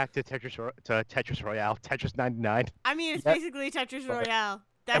gone back to Tetris Royale, Tetris 99. I mean, it's basically Tetris Royale.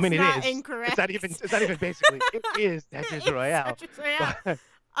 That's I mean, not it is. incorrect. It's not even basically. It is Tetris Royale. Tetris Royale.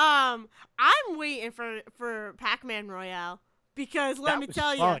 I'm waiting for Pac-Man Royale because let me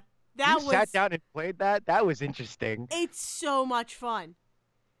tell you, you sat down and played that. That was interesting. It's so much fun.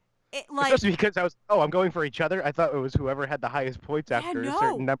 Especially because I'm going for each other. I thought it was whoever had the highest points after a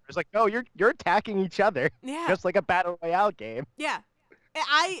certain number. It's like, no, you're attacking each other. Yeah. Just like a battle royale game. Yeah.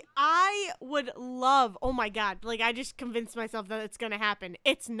 I would love. Oh my God! Like I just convinced myself that it's gonna happen.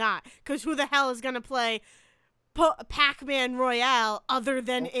 It's not, because who the hell is gonna play Pac-Man Royale other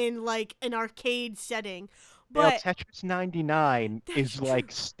than in like an arcade setting? But Tetris 99 is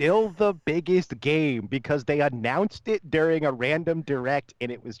like still the biggest game because they announced it during a random direct and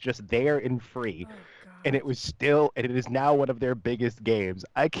it was just there and free. Oh, and it is now one of their biggest games.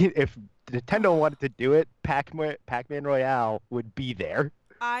 If Nintendo wanted to do it, Pac-Man Royale would be there.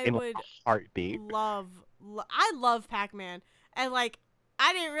 I would a heartbeat. I love Pac-Man, and like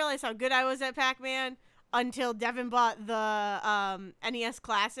I didn't realize how good I was at Pac-Man until Devin bought the NES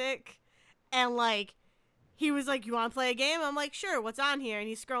Classic, and like he was like, "You want to play a game?" I'm like, "Sure." What's on here? And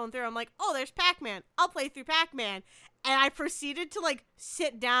he's scrolling through. I'm like, "Oh, there's Pac-Man. I'll play through Pac-Man." And I proceeded to like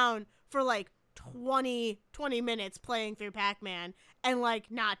sit down for like 20 minutes playing through Pac-Man and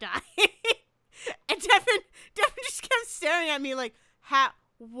like not die. And Devin just kept staring at me like, how,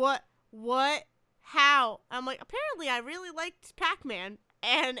 what, how? I'm like, apparently I really liked Pac-Man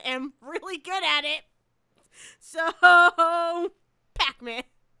and am really good at it. So, Pac-Man.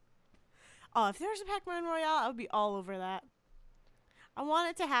 Oh, if there's a Pac-Man Royale, I would be all over that. I want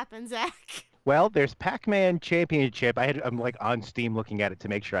it to happen, Zach. Well, there's Pac-Man Championship. I'm like on Steam looking at it to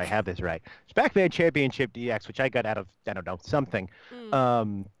make sure I have this right. It's Pac-Man Championship DX, which I got out of, I don't know, something.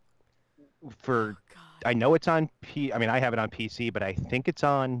 I know it's on I mean, I have it on PC, but I think it's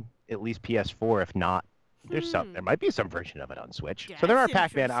on at least PS4. If not, there might be some version of it on Switch. Yeah, so there are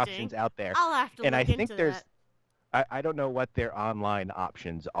Pac-Man options out there. I'll have to look into that. I don't know what their online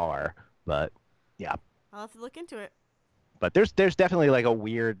options are, but yeah. I'll have to look into it. But there's definitely like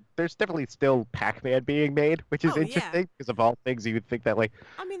there's definitely still Pac-Man being made, which is interesting because of all things you would think that like.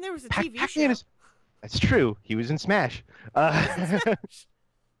 I mean, there was a TV show. That's true. He was in Smash.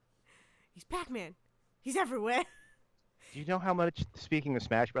 He's Pac-Man. He's everywhere. Do you know how much, speaking of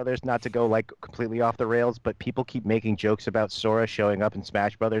Smash Brothers, not to go like completely off the rails, but people keep making jokes about Sora showing up in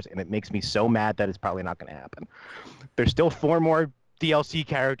Smash Brothers, and it makes me so mad that it's probably not going to happen. There's still 4 more DLC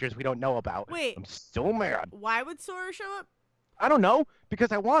characters we don't know about. Wait. I'm so mad. Why would Sora show up? I don't know,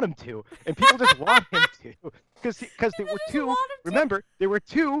 because I want him to, and people just want him to, because there were 2. Remember, there were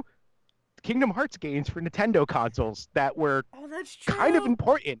 2 Kingdom Hearts games for Nintendo consoles that were kind of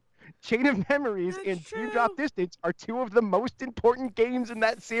important. Chain of Memories and Dream Drop Distance are 2 of the most important games in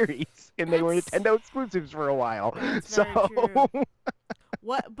that series, and they were Nintendo exclusives for a while. So,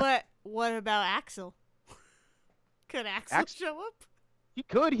 what about Axel? Could Axel show up? He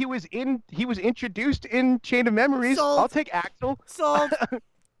could. He was introduced in Chain of Memories. Sold. I'll take Axel. Sold.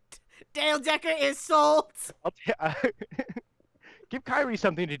 Dale Decker is sold. Give Kyrie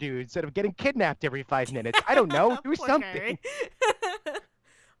something to do instead of getting kidnapped every 5 minutes. I don't know. Do something.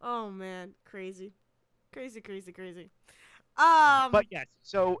 Oh man, crazy. But yes,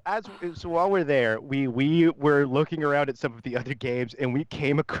 so while we're there, we were looking around at some of the other games, and we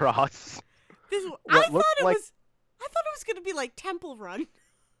came across. I thought it was gonna be like Temple Run.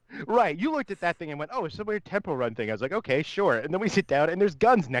 Right, you looked at that thing and went, "Oh, it's some weird Temple Run thing." I was like, "Okay, sure." And then we sit down, and there's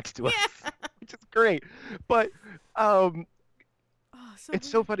guns next to us, which is great. But it's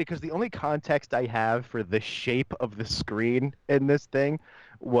so funny because the only context I have for the shape of the screen in this thing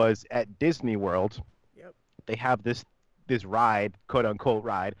was at Disney World. Yep. They have this ride, quote unquote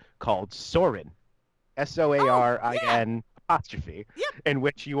ride, called Soarin'. Soarin apostrophe. Yep. In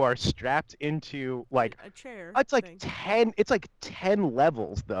which you are strapped into like a chair. It's like 10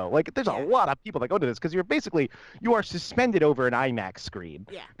 levels though. Like there's a lot of people that go to this because you are suspended over an IMAX screen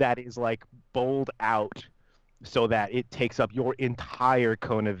that is like bowled out so that it takes up your entire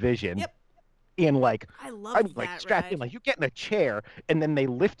cone of vision. Yep. And like that strapped ride. in, like you get in a chair and then they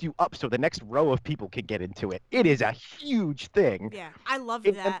lift you up so the next row of people can get into it. It is a huge thing. Yeah, I love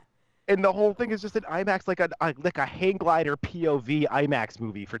that. And the whole thing is just an IMAX, like a hang glider POV IMAX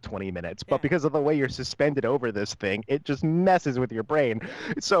movie for 20 minutes. But because of the way you're suspended over this thing, it just messes with your brain.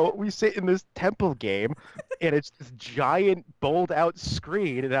 So we sit in this temple game, and it's this giant bowled out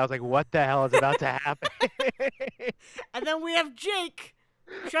screen, and I was like, what the hell is about to happen? And then we have Jake.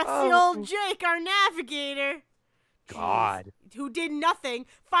 Trusty old Jake, our navigator. God. Jeez, who did nothing,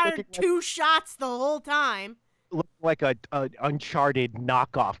 fired 2 shots the whole time. Look like a Uncharted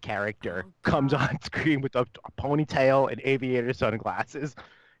knockoff character comes on screen with a ponytail and aviator sunglasses.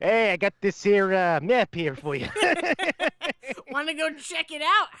 Hey, I got this here map here for you. Want to go check it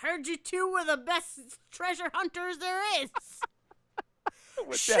out? Heard you 2 were the best treasure hunters there is.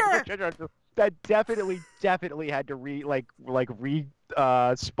 Sure. That definitely had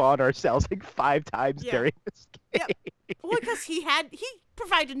to spawn ourselves like 5 times during this game. Yep. Well, because he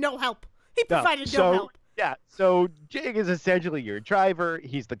provided no help. He provided no help. Yeah, so Jake is essentially your driver.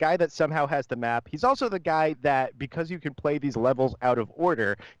 He's the guy that somehow has the map. He's also the guy that, because you can play these levels out of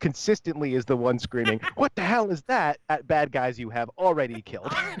order, consistently is the one screaming, "What the hell is that?" at bad guys you have already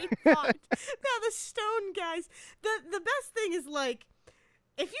killed. Already fought. Now, the stone guys, the best thing is, like,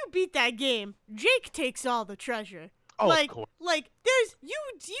 if you beat that game, Jake takes all the treasure. Oh, like, of course. Like, there's, you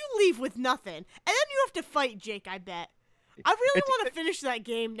leave with nothing. And then you have to fight Jake, I bet. I really want to finish that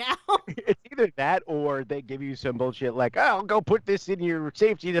game now. It's either that or they give you some bullshit like, "Oh, I'll go put this in your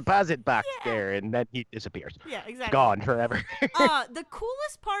safety deposit box there," and then he disappears. Yeah, exactly. Gone forever. The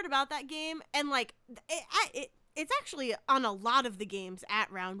coolest part about that game, and like it's actually on a lot of the games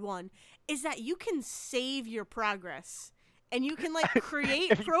at round 1, is that you can save your progress. And you can, like, create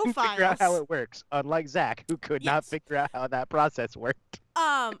profiles. You figure out how it works, unlike Zach, who could not figure out how that process worked.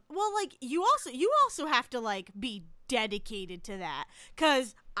 Well, like, you also have to, like, be dedicated to that.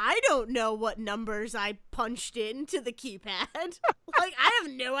 Because I don't know what numbers I punched into the keypad. Like, I have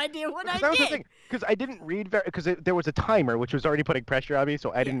no idea what I did. That was the thing, because I didn't read because there was a timer, which was already putting pressure on me,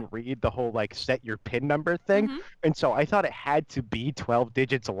 so I didn't read the whole, like, set your pin number thing. Mm-hmm. And so I thought it had to be 12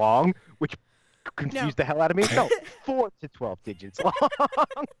 digits long, which confused the hell out of me. No, 4 to 12 digits long.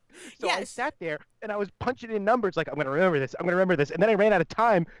 So I sat there and I was punching in numbers like, I'm going to remember this. And then I ran out of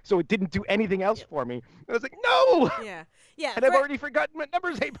time, so it didn't do anything else for me. And I was like, no! Yeah. Yeah. And I've already forgotten what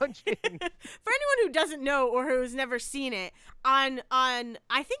numbers I punched in. For anyone who doesn't know or who's never seen it, on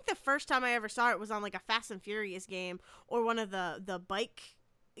I think the first time I ever saw it was on like a Fast and Furious game or one of the bike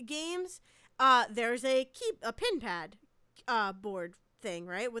games. There's a pin pad board thing,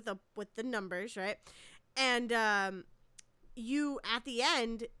 right, with the numbers, right, and you at the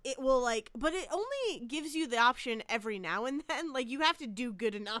end it will but it only gives you the option every now and then. Like, you have to do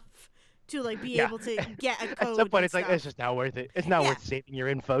good enough to like be able to get a code. At some point it's like, it's just not worth it. It's not worth saving your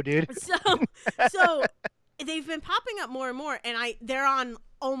info, dude. So they've been popping up more and more, and they're on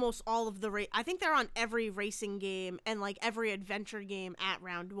almost all of the I think they're on every racing game and like every adventure game at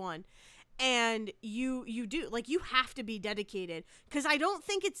round 1. And you do, like, you have to be dedicated, because I don't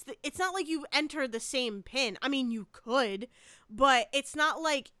think it's not like you enter the same pin. I mean, you could, but it's not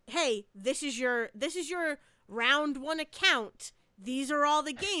like, hey, this is your round 1 account. These are all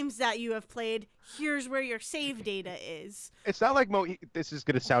the games that you have played. Here's where your save data is. It's not like this is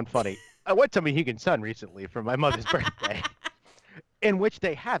going to sound funny. I went to Mohegan Sun recently for my mother's birthday. In which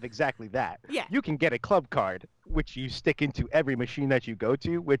they have exactly that. Yeah. You can get a club card, which you stick into every machine that you go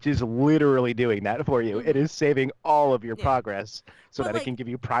to, which is literally doing that for you. Mm-hmm. It is saving all of your progress so that it can give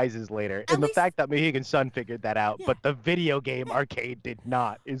you prizes later. And the fact that Mohegan Sun figured that out, but the video game arcade did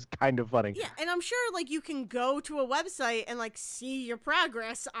not, is kind of funny. Yeah, and I'm sure, like, you can go to a website and, like, see your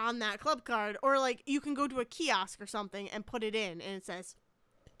progress on that club card. Or, like, you can go to a kiosk or something and put it in, and it says,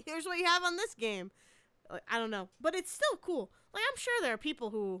 here's what you have on this game. I don't know. But it's still cool. Like, I'm sure there are people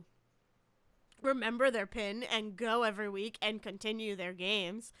who remember their pin and go every week and continue their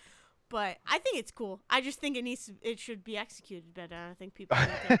games. But I think it's cool. I just think it should be executed better. I think people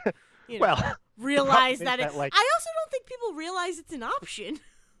need to, realize that I also don't think people realize it's an option.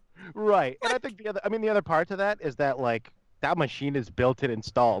 Right. And I think the other part to that is that, like, that machine is built and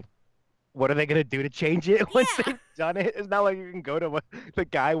installed. What are they gonna do to change it once they've done it? It's not like you can go to the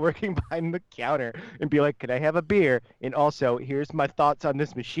guy working behind the counter and be like, "Can I have a beer?" And also, here's my thoughts on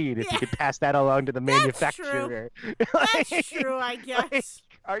this machine. If you could pass that along to the manufacturer. That's true, I guess.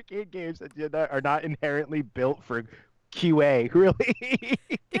 Arcade games that are not inherently built for QA, really.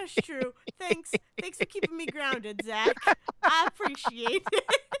 That's true. Thanks for keeping me grounded, Zach. I appreciate it.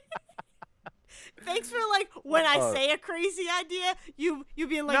 Thanks for when I say a crazy idea, you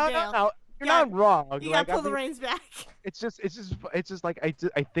being like, Dale. No. You're not wrong. You gotta pull the reins back. It's just like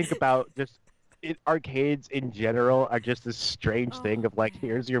I think about just arcades in general are just this strange thing of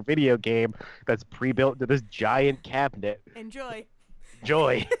here's your video game that's pre-built into this giant cabinet. Enjoy.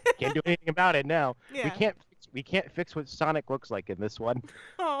 Can't do anything about it now. Yeah. We can't fix what Sonic looks like in this one.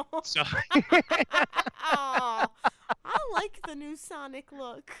 Oh. So. Oh, I like the new Sonic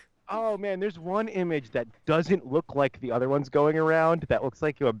look. Oh man, there's one image that doesn't look like the other ones going around. That looks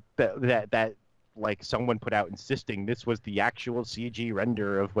like that someone put out insisting this was the actual CG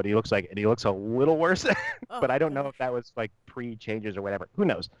render of what he looks like, and he looks a little worse. But I don't know if that was pre-changes or whatever. Who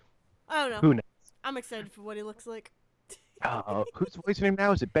knows? I don't know. Who knows? I'm excited for what he looks like. Who's voicing him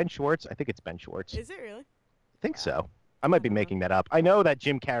now? Is it Ben Schwartz? I think it's Ben Schwartz. Is it really? I think so. I might be making that up. I know that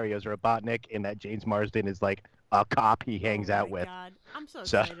Jim Carrey is Robotnik and that James Marsden is a cop he hangs out with. Oh my God. I'm so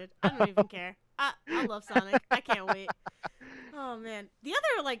excited. I don't even care. I love Sonic. I can't wait. Oh man. The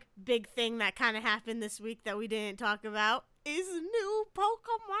other big thing that kind of happened this week that we didn't talk about is new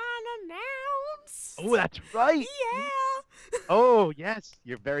Pokemon announced. Oh, that's right. Yeah. Oh, yes.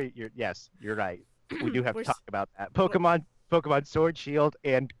 You're right. We do have to talk about that. Pokemon Sword, Shield,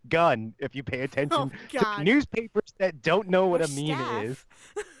 and Gun, if you pay attention to newspapers that don't know what a meme is.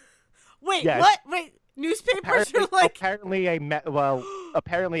 Wait, what? Wait, newspapers are apparently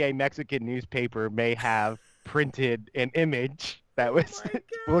a Mexican newspaper may have printed an image that was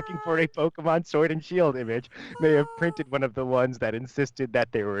looking for a Pokemon Sword and Shield image. May have printed one of the ones that insisted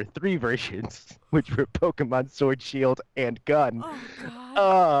that there were 3 versions, which were Pokemon Sword, Shield, and Gun. Oh, God.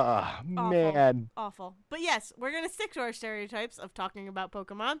 Oh, man. Awful. But yes, we're going to stick to our stereotypes of talking about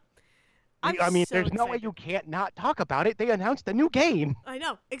Pokemon. There's no way you can't not talk about it. They announced a new game. I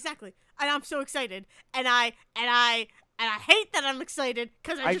know, exactly. And I'm so excited. And I hate that I'm excited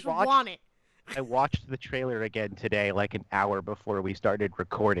because I just want it. I watched the trailer again today, an hour before we started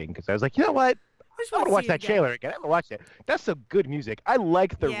recording, because I was like, you know what? I want to watch that trailer again. I haven't watched it. That's some good music. I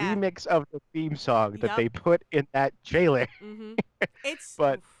like the remix of the theme song that they put in that trailer. Mm-hmm.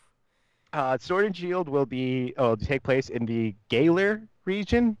 But Sword and Shield will take place in the Galar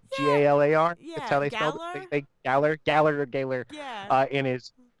region, Galar. Yeah, that's how they spell it. Galar. Yeah. And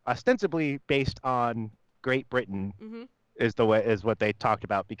is ostensibly based on Great Britain. Mm-hmm. Is what they talked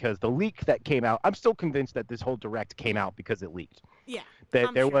about, because the leak that came out, I'm still convinced that this whole direct came out because it leaked. Yeah.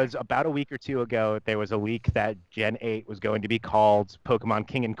 There was about a week or two ago, there was a leak that Gen 8 was going to be called Pokemon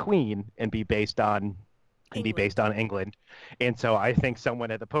King and Queen and be based on England. And so I think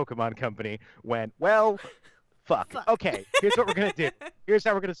someone at the Pokemon company went, well, fuck. Okay, here's what we're going to do. Here's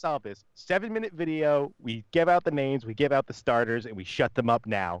how we're going to solve this. 7-minute video, we give out the names, we give out the starters, and we shut them up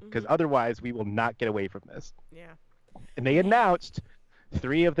now, because otherwise we will not get away from this. Yeah. And they announced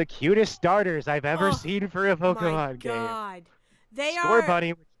 3 of the cutest starters I've ever seen for a Pokemon game. God. They Score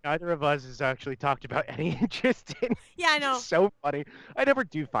Bunny, which neither of us has actually talked about any interest in. Yeah, I know. It's so funny. I never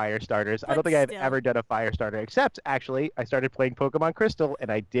do fire starters. I don't think I've ever done a fire starter, except actually I started playing Pokemon Crystal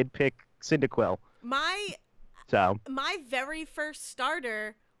and I did pick Cyndaquil. My very first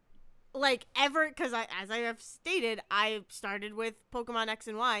starter, because as I have stated, I started with Pokemon X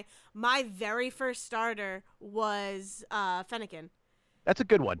and Y. My very first starter was Fennekin. That's a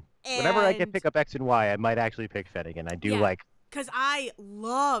good one. Whenever I get pick up X and Y, I might actually pick Fennekin. I do like. Because I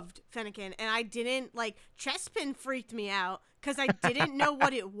loved Fennekin, and I didn't, Chespin freaked me out, because I didn't know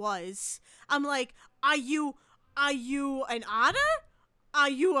what it was. I'm like, are you an otter? Are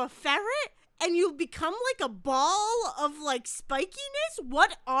you a ferret? And you become a ball of spikiness?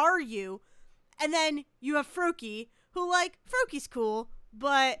 What are you? And then you have Froakie, who Froakie's cool,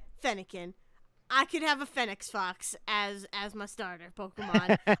 but Fennekin. I could have a Fennex Fox as my starter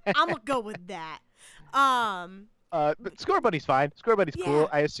Pokemon. I'm gonna go with that. But Score Buddy's fine. Score Buddy's cool.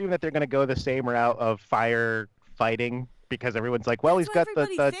 I assume that they're gonna go the same route of fire fighting, because everyone's like, well, he's got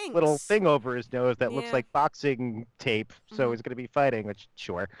the little thing over his nose that looks like boxing tape, so he's going to be fighting, which,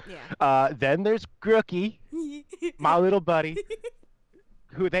 sure. Yeah. Then there's Grookey, my little buddy,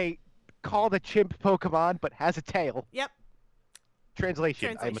 who they call the chimp Pokemon, but has a tail. Yep.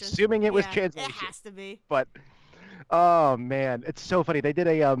 Translation. I'm assuming it was translation. It has to be. But, oh, man, it's so funny. They did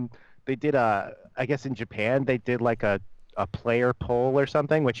I guess in Japan, they did a a player poll or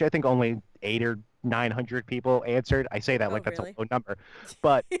something, which I think only 800 or 900 people answered. I say that like that's really? a low number,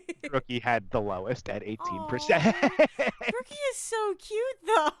 but Grookey had the lowest at 18%. Grookey is so cute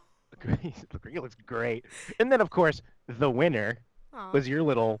though. Grookey looks great. And then of course the winner Aww. was your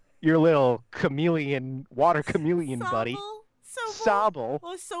little chameleon, water chameleon buddy. Sobble.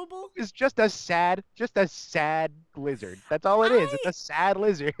 Oh, Sobble is just a sad lizard. That's all it is. It's a sad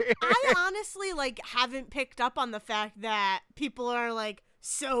lizard. I honestly like haven't picked up on the fact that people are like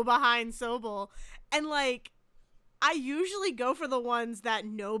so behind Sobble, and like I usually go for the ones that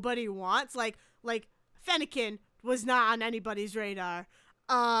nobody wants. Like Fennekin was not on anybody's radar.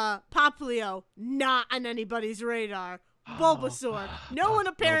 Popplio, not on anybody's radar. Bulbasaur, no one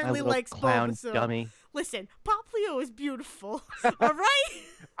apparently likes Bulbasaur. Dummy. Listen, Popplio is beautiful. All right?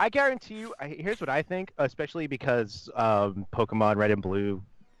 I guarantee you, here's what I think, especially because Pokemon Red and Blue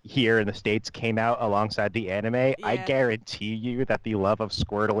here in the States came out alongside the anime. Yeah. I guarantee you that the love of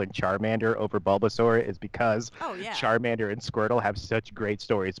Squirtle and Charmander over Bulbasaur is because Charmander and Squirtle have such great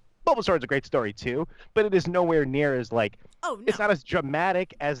stories. Bulbasaur is a great story too, but it is nowhere near as like it's not as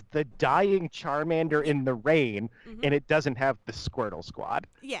dramatic as the dying Charmander in the rain, and it doesn't have the Squirtle squad.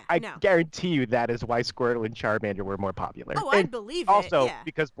 Yeah, I guarantee you that is why Squirtle and Charmander were more popular. Oh, I believe it. Also,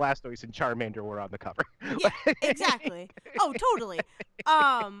 because Blastoise and Charmander were on the cover. Yeah, exactly. Oh, totally.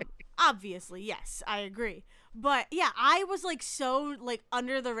 Obviously, yes, I agree. But yeah, I was like so like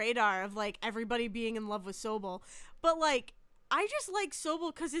under the radar of like everybody being in love with Sobble, but like I just like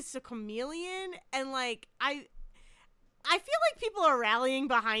Sobble because it's a chameleon, and like I feel like people are rallying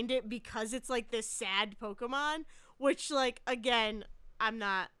behind it because it's like this sad Pokemon, which like again I'm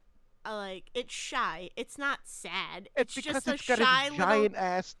not like it's shy. It's not sad. It's just a shy got a giant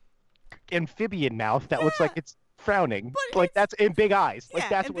ass amphibian mouth that looks like it's frowning. Like that's in big eyes. Like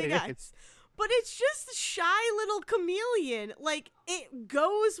that's what it is. But it's just a shy little chameleon. Like, it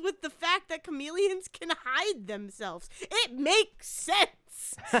goes with the fact that chameleons can hide themselves. It makes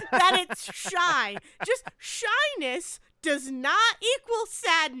sense that it's shy. Just shyness does not equal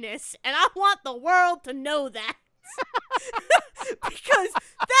sadness, and I want the world to know that. Because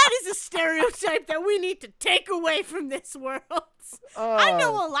that is a stereotype that we need to take away from this world. I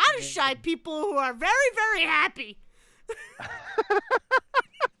know a lot of shy people who are very, very happy.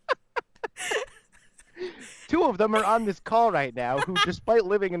 Two of them are on this call right now who, despite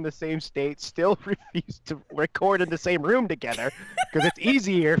living in the same state, still refuse to record in the same room together because it's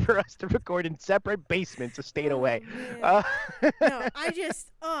easier for us to record in separate basements a state away. No, I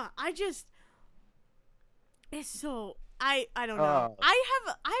just, it's so, I don't know.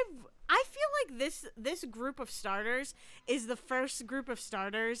 I feel like this group of starters is the first group of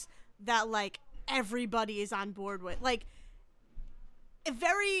starters that like everybody is on board with. Like,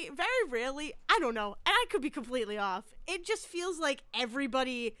 very, very rarely, I don't know, and I could be completely off, it just feels like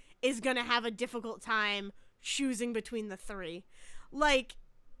everybody is gonna have a difficult time choosing between the three. Like,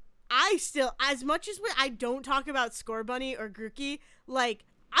 I still, as much as I don't talk about Scorbunny or Grookey, like,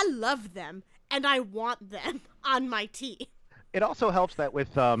 I love them, and I want them on my team. It also helps that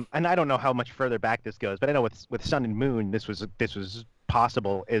with, and I don't know how much further back this goes, but I know with Sun and Moon, this was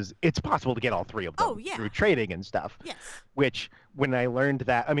possible, it's possible to get all three of them through trading and stuff. Yes. Which, when I learned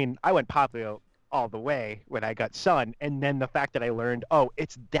that, I mean, I went Popplio all the way when I got Sun, and then the fact that I learned,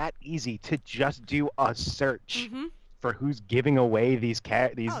 it's that easy to just do a search for who's giving away these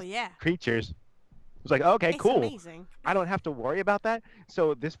creatures. It was like, okay, cool. Amazing. I don't have to worry about that.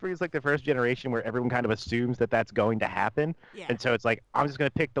 So this feels like the first generation where everyone kind of assumes that that's going to happen. Yeah. And so it's like, I'm just going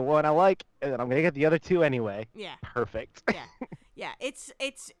to pick the one I like, and then I'm going to get the other two anyway. Yeah. Perfect. Yeah. Yeah. It's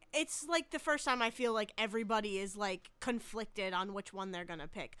like the first time I feel like everybody is like conflicted on which one they're going to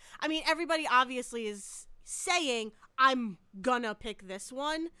pick. I mean, everybody obviously is saying, I'm gonna pick this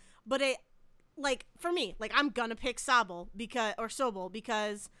one, but like, for me, like, I'm gonna pick Sobble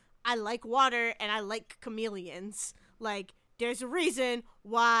because I like water and I like chameleons. Like, there's a reason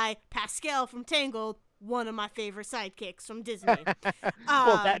why Pascal from Tangled, one of my favorite sidekicks from Disney.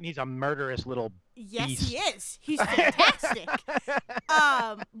 Well, that and he's a murderous little yes, beast. He is. He's fantastic.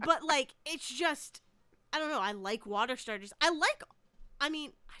 But like, it's just, I don't know. I like water starters. I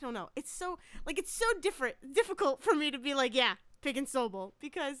don't know. It's so difficult for me to be like, yeah, picking Sobble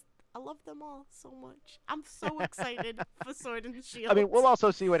because I love them all so much. I'm so excited for Sword and Shield. I mean, we'll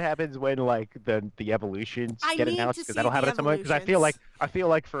also see what happens when like the evolutions get announced, because that'll happen at some point. Because I feel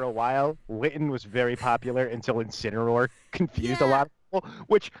like for a while, Litten was very popular until Incineroar confused a lot of people.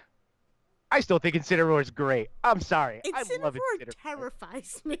 Which I still think Incineroar is great. I'm sorry, I love Incineroar.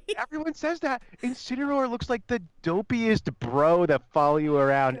 Terrifies me. Everyone says that Incineroar looks like the dopiest bro that follow you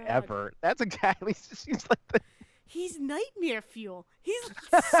around ever. That's exactly. Seems like the. He's nightmare fuel. He's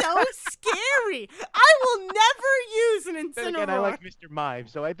so scary. I will never use an Incineroar. Then again, I like Mr. Mime,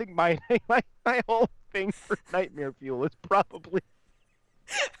 so I think my whole thing for nightmare fuel is probably.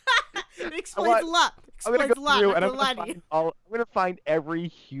 It explains a lot. I'm gonna go through and I'm gonna find every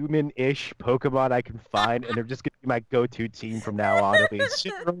human-ish Pokemon I can find, and they're just gonna be my go-to team from now on. It'll be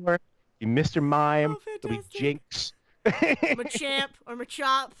Incineroar, it'll be Mr. Mime, it'll be Jinx, Machamp or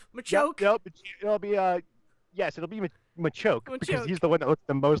Machop, Machoke. Yep, it'll be it'll be Machoke because he's the one that looks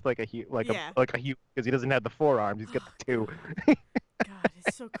the most like a Hugh, like a Hugh, because he doesn't have the forearms. He's got the two. God,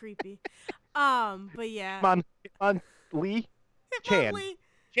 it's so creepy. But yeah. Hitmonlee,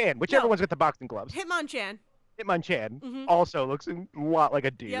 Chan, whichever one's got the boxing gloves. Hitmonchan also looks a lot like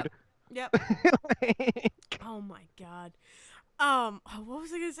a dude. Yep. Oh my God. What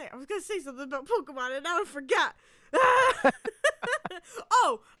was I gonna say? I was gonna say something about Pokemon and now I forgot.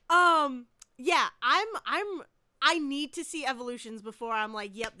 Yeah, I need to see evolutions before I'm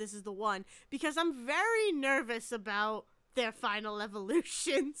like, yep, this is the one, because I'm very nervous about their final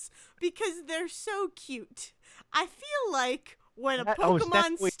evolutions because they're so cute. I feel like when a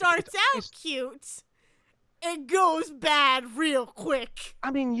Pokemon starts out cute, it goes bad real quick.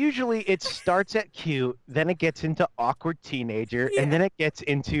 I mean, usually it starts at cute, then it gets into awkward teenager, and then it gets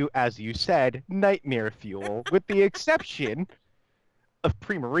into, as you said, nightmare fuel, with the exception of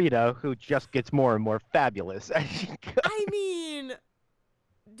Primarina, who just gets more and more fabulous as she goes. I mean,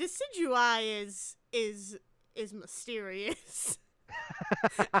 Decidueye is mysterious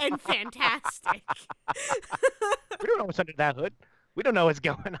and fantastic. We don't know what's under that hood. We don't know what's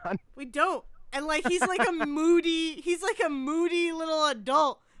going on. We don't. And like he's like a moody little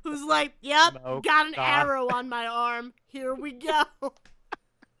adult who's like, yep, got an arrow on my arm. Here we go.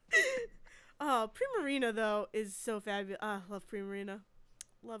 Oh, Primarina though is so fabulous. Love Primarina.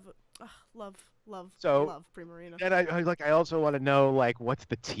 Love Primarina. And I also want to know, like, what's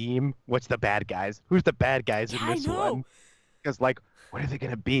the team? What's the bad guys? Who's the bad guys in this one? Because, like, what are they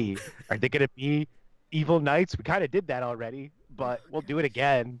going to be? Are they going to be evil knights? We kind of did that already, but we'll do it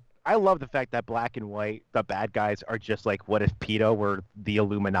again. I love the fact that Black and White, the bad guys, are just like, what if Pito were the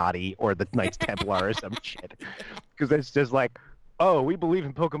Illuminati or the Knights Templar or some shit? Because it's just like, oh, we believe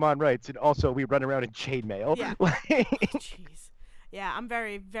in Pokemon rights, and also we run around in chainmail. Yeah. Jeez. Yeah, I'm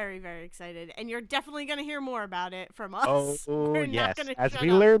very, very, very excited. And you're definitely going to hear more about it from us. Oh, yes. As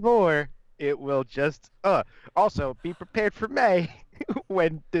we learn more, it will just... Also, be prepared for May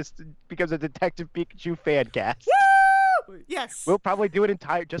when this becomes a Detective Pikachu fan cast. Woo! Yes. We'll probably do an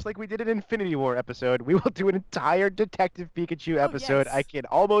entire... Just like we did an Infinity War episode, we will do an entire Detective Pikachu episode. Yes. I can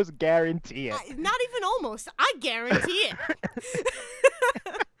almost guarantee it. Not even almost. I guarantee it.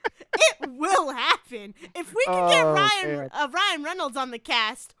 It will happen. If we could get Ryan Reynolds on the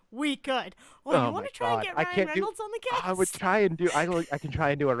cast, we could. Oh, you want to try and get Ryan Reynolds on the cast? I would try and do. I can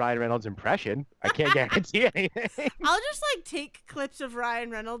try and do a Ryan Reynolds impression. I can't guarantee anything. I'll just like take clips of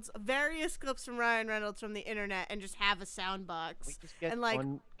Ryan Reynolds, various clips from Ryan Reynolds from the internet, and just have a sound box. And like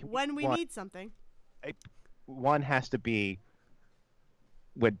when we need something, one has to be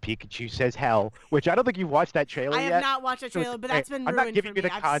when Pikachu says hell, which I don't think you've watched that trailer yet. I have not watched that trailer, but that's been ruined for me. I'm not giving you the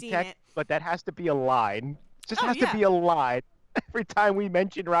context, but that has to be a line. It just has to be a line. Every time we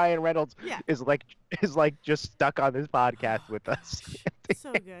mention Ryan Reynolds is like just stuck on this podcast with us.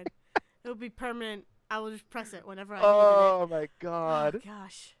 So good. It'll be permanent. I will just press it whenever I need it. Oh my God. Oh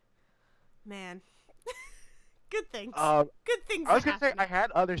gosh. Man. Good things. Good things. I was gonna say I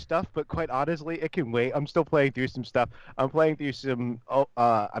had other stuff, but quite honestly, it can wait. I'm still playing through some stuff. I'm playing through some.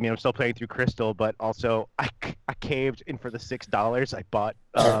 I'm still playing through Crystal, but also I caved in for the $6. I bought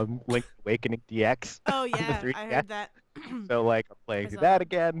Link's Awakening DX. Oh yeah, I heard that. So like I'm playing through that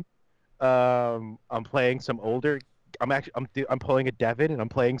again. I'm playing some older. I'm pulling a Devin and I'm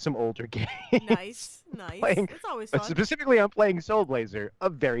playing some older games. Nice. It's always fun. Specifically, I'm playing Soul Blazer, a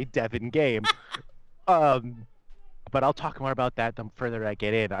very Devin game. But I'll talk more about that the further I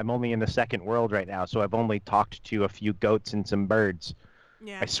get in. I'm only in the second world right now, so I've only talked to a few goats and some birds.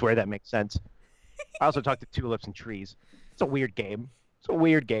 Yeah. I swear that makes sense. I also talked to tulips and trees. It's a weird game. Soul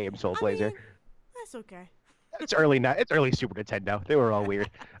Blazer. I mean, that's okay. It's early Super Nintendo. They were all weird.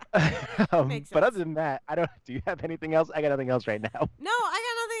 But other than that, do you have anything else? I got nothing else right now. No, I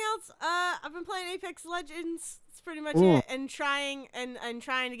got nothing else. I've been playing Apex Legends. That's pretty much it. And trying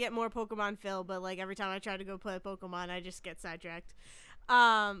to get more Pokemon Phil, but like every time I try to go play Pokemon, I just get sidetracked.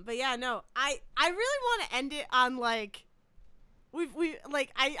 But yeah, no. I really want to end it on like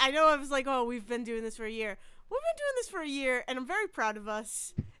I know I was like, oh, we've been doing this for a year. We've been doing this for a year, and I'm very proud of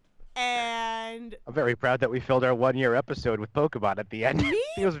us. And I'm very proud that we filled our 1-year episode with Pokemon at the end. Me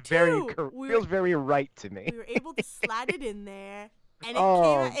feels too. feels very right to me. We were able to slide it in there, and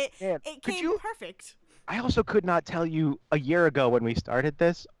it came perfect. I also could not tell you a year ago when we started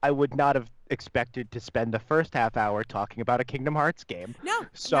this, I would not have expected to spend the first half hour talking about a Kingdom Hearts game. No,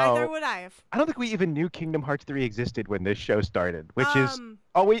 neither would I have. I don't think we even knew Kingdom Hearts 3 existed when this show started, which is...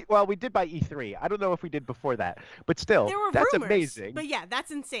 we did by E3. I don't know if we did before that, but still, that's rumors, amazing. But yeah,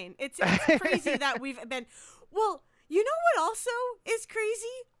 that's insane. It's crazy that we've been... Well, you know what also is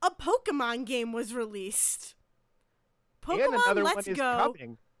crazy? A Pokemon game was released. Pokemon Let's Go.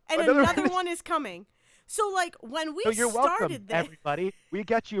 And another one is coming. So, like, when we you're started welcome, this... everybody. We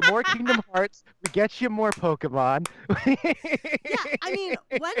get you more Kingdom Hearts. We get you more Pokemon. Yeah, I mean,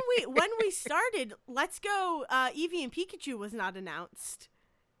 when we started, Let's Go, Eevee and Pikachu was not announced.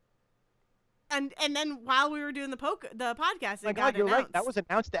 And then while we were doing the podcast, it got announced. You're right. That was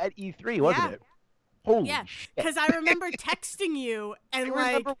announced at E3, wasn't it? Holy shit. Because I remember texting you and I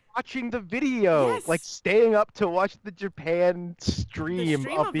remember watching the video, like staying up to watch the Japan stream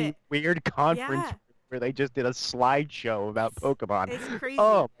of the weird conference where they just did a slideshow about Pokemon. It's crazy.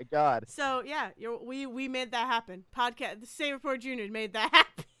 Oh my god. So yeah, we made that happen. The Save Report Junior made that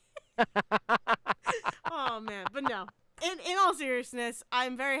happen. Oh man, but no. In all seriousness,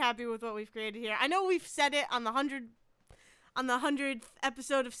 I'm very happy with what we've created here. I know we've said it on the 100th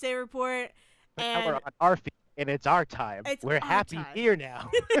episode of Save Report. And we're on our feet, and it's our time. We're happy here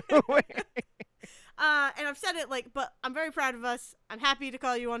now. And I've said it but I'm very proud of us. I'm happy to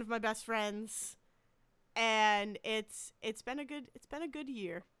call you one of my best friends, and it's been a good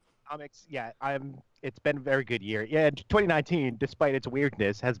year. It's been a very good year. Yeah, 2019, despite its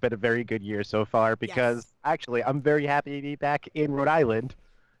weirdness, has been a very good year so far because actually I'm very happy to be back in Rhode Island,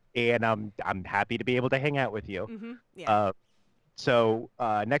 and I'm happy to be able to hang out with you. Mm-hmm. Yeah. So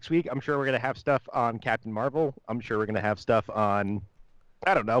next week, I'm sure we're going to have stuff on Captain Marvel. I'm sure we're going to have stuff on,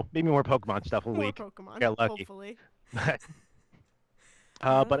 I don't know, maybe more Pokemon stuff a week. More Pokemon, get lucky. Hopefully.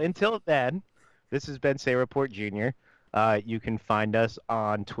 But until then, this has been Say Report Junior. You can find us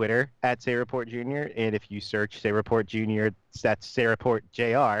on Twitter at Say Report Junior. And if you search Say Report Junior, that's Say Report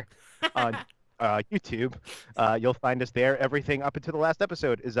JR on YouTube, you'll find us there. Everything up until the last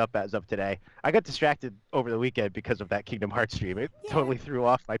episode is up as of today. I got distracted over the weekend because of that Kingdom Hearts stream. It totally threw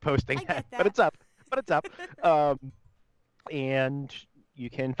off my posting that. But it's up. And you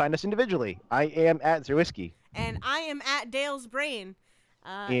can find us individually. I am at Zerwisky. And I am at Dale's Brain.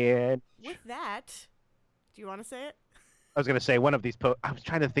 And with that, do you want to say it? I was going to say one of these I was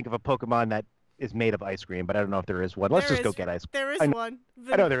trying to think of a Pokemon that is made of ice cream, but I don't know if there is one. Let's just go get ice cream. There is one.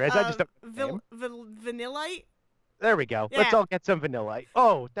 I know there is. I just don't Vanillite? There we go. Yeah. Let's all get some Vanillite.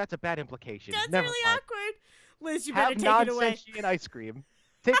 Oh, that's a bad implication. That's Never really mind. awkward. Liz, you better take it away. Have non-sentient ice cream.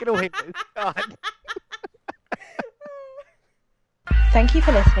 Take it away, Liz. God. Thank you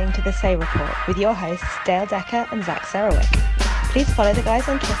for listening to The Say Report with your hosts Dale Decker and Zach Sarowik. Please follow the guys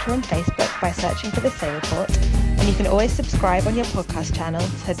on Twitter and Facebook by searching for The Say Report, and you can always subscribe on your podcast channel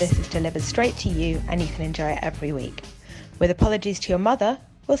so this is delivered straight to you and you can enjoy it every week. With apologies to your mother,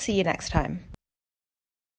 we'll see you next time.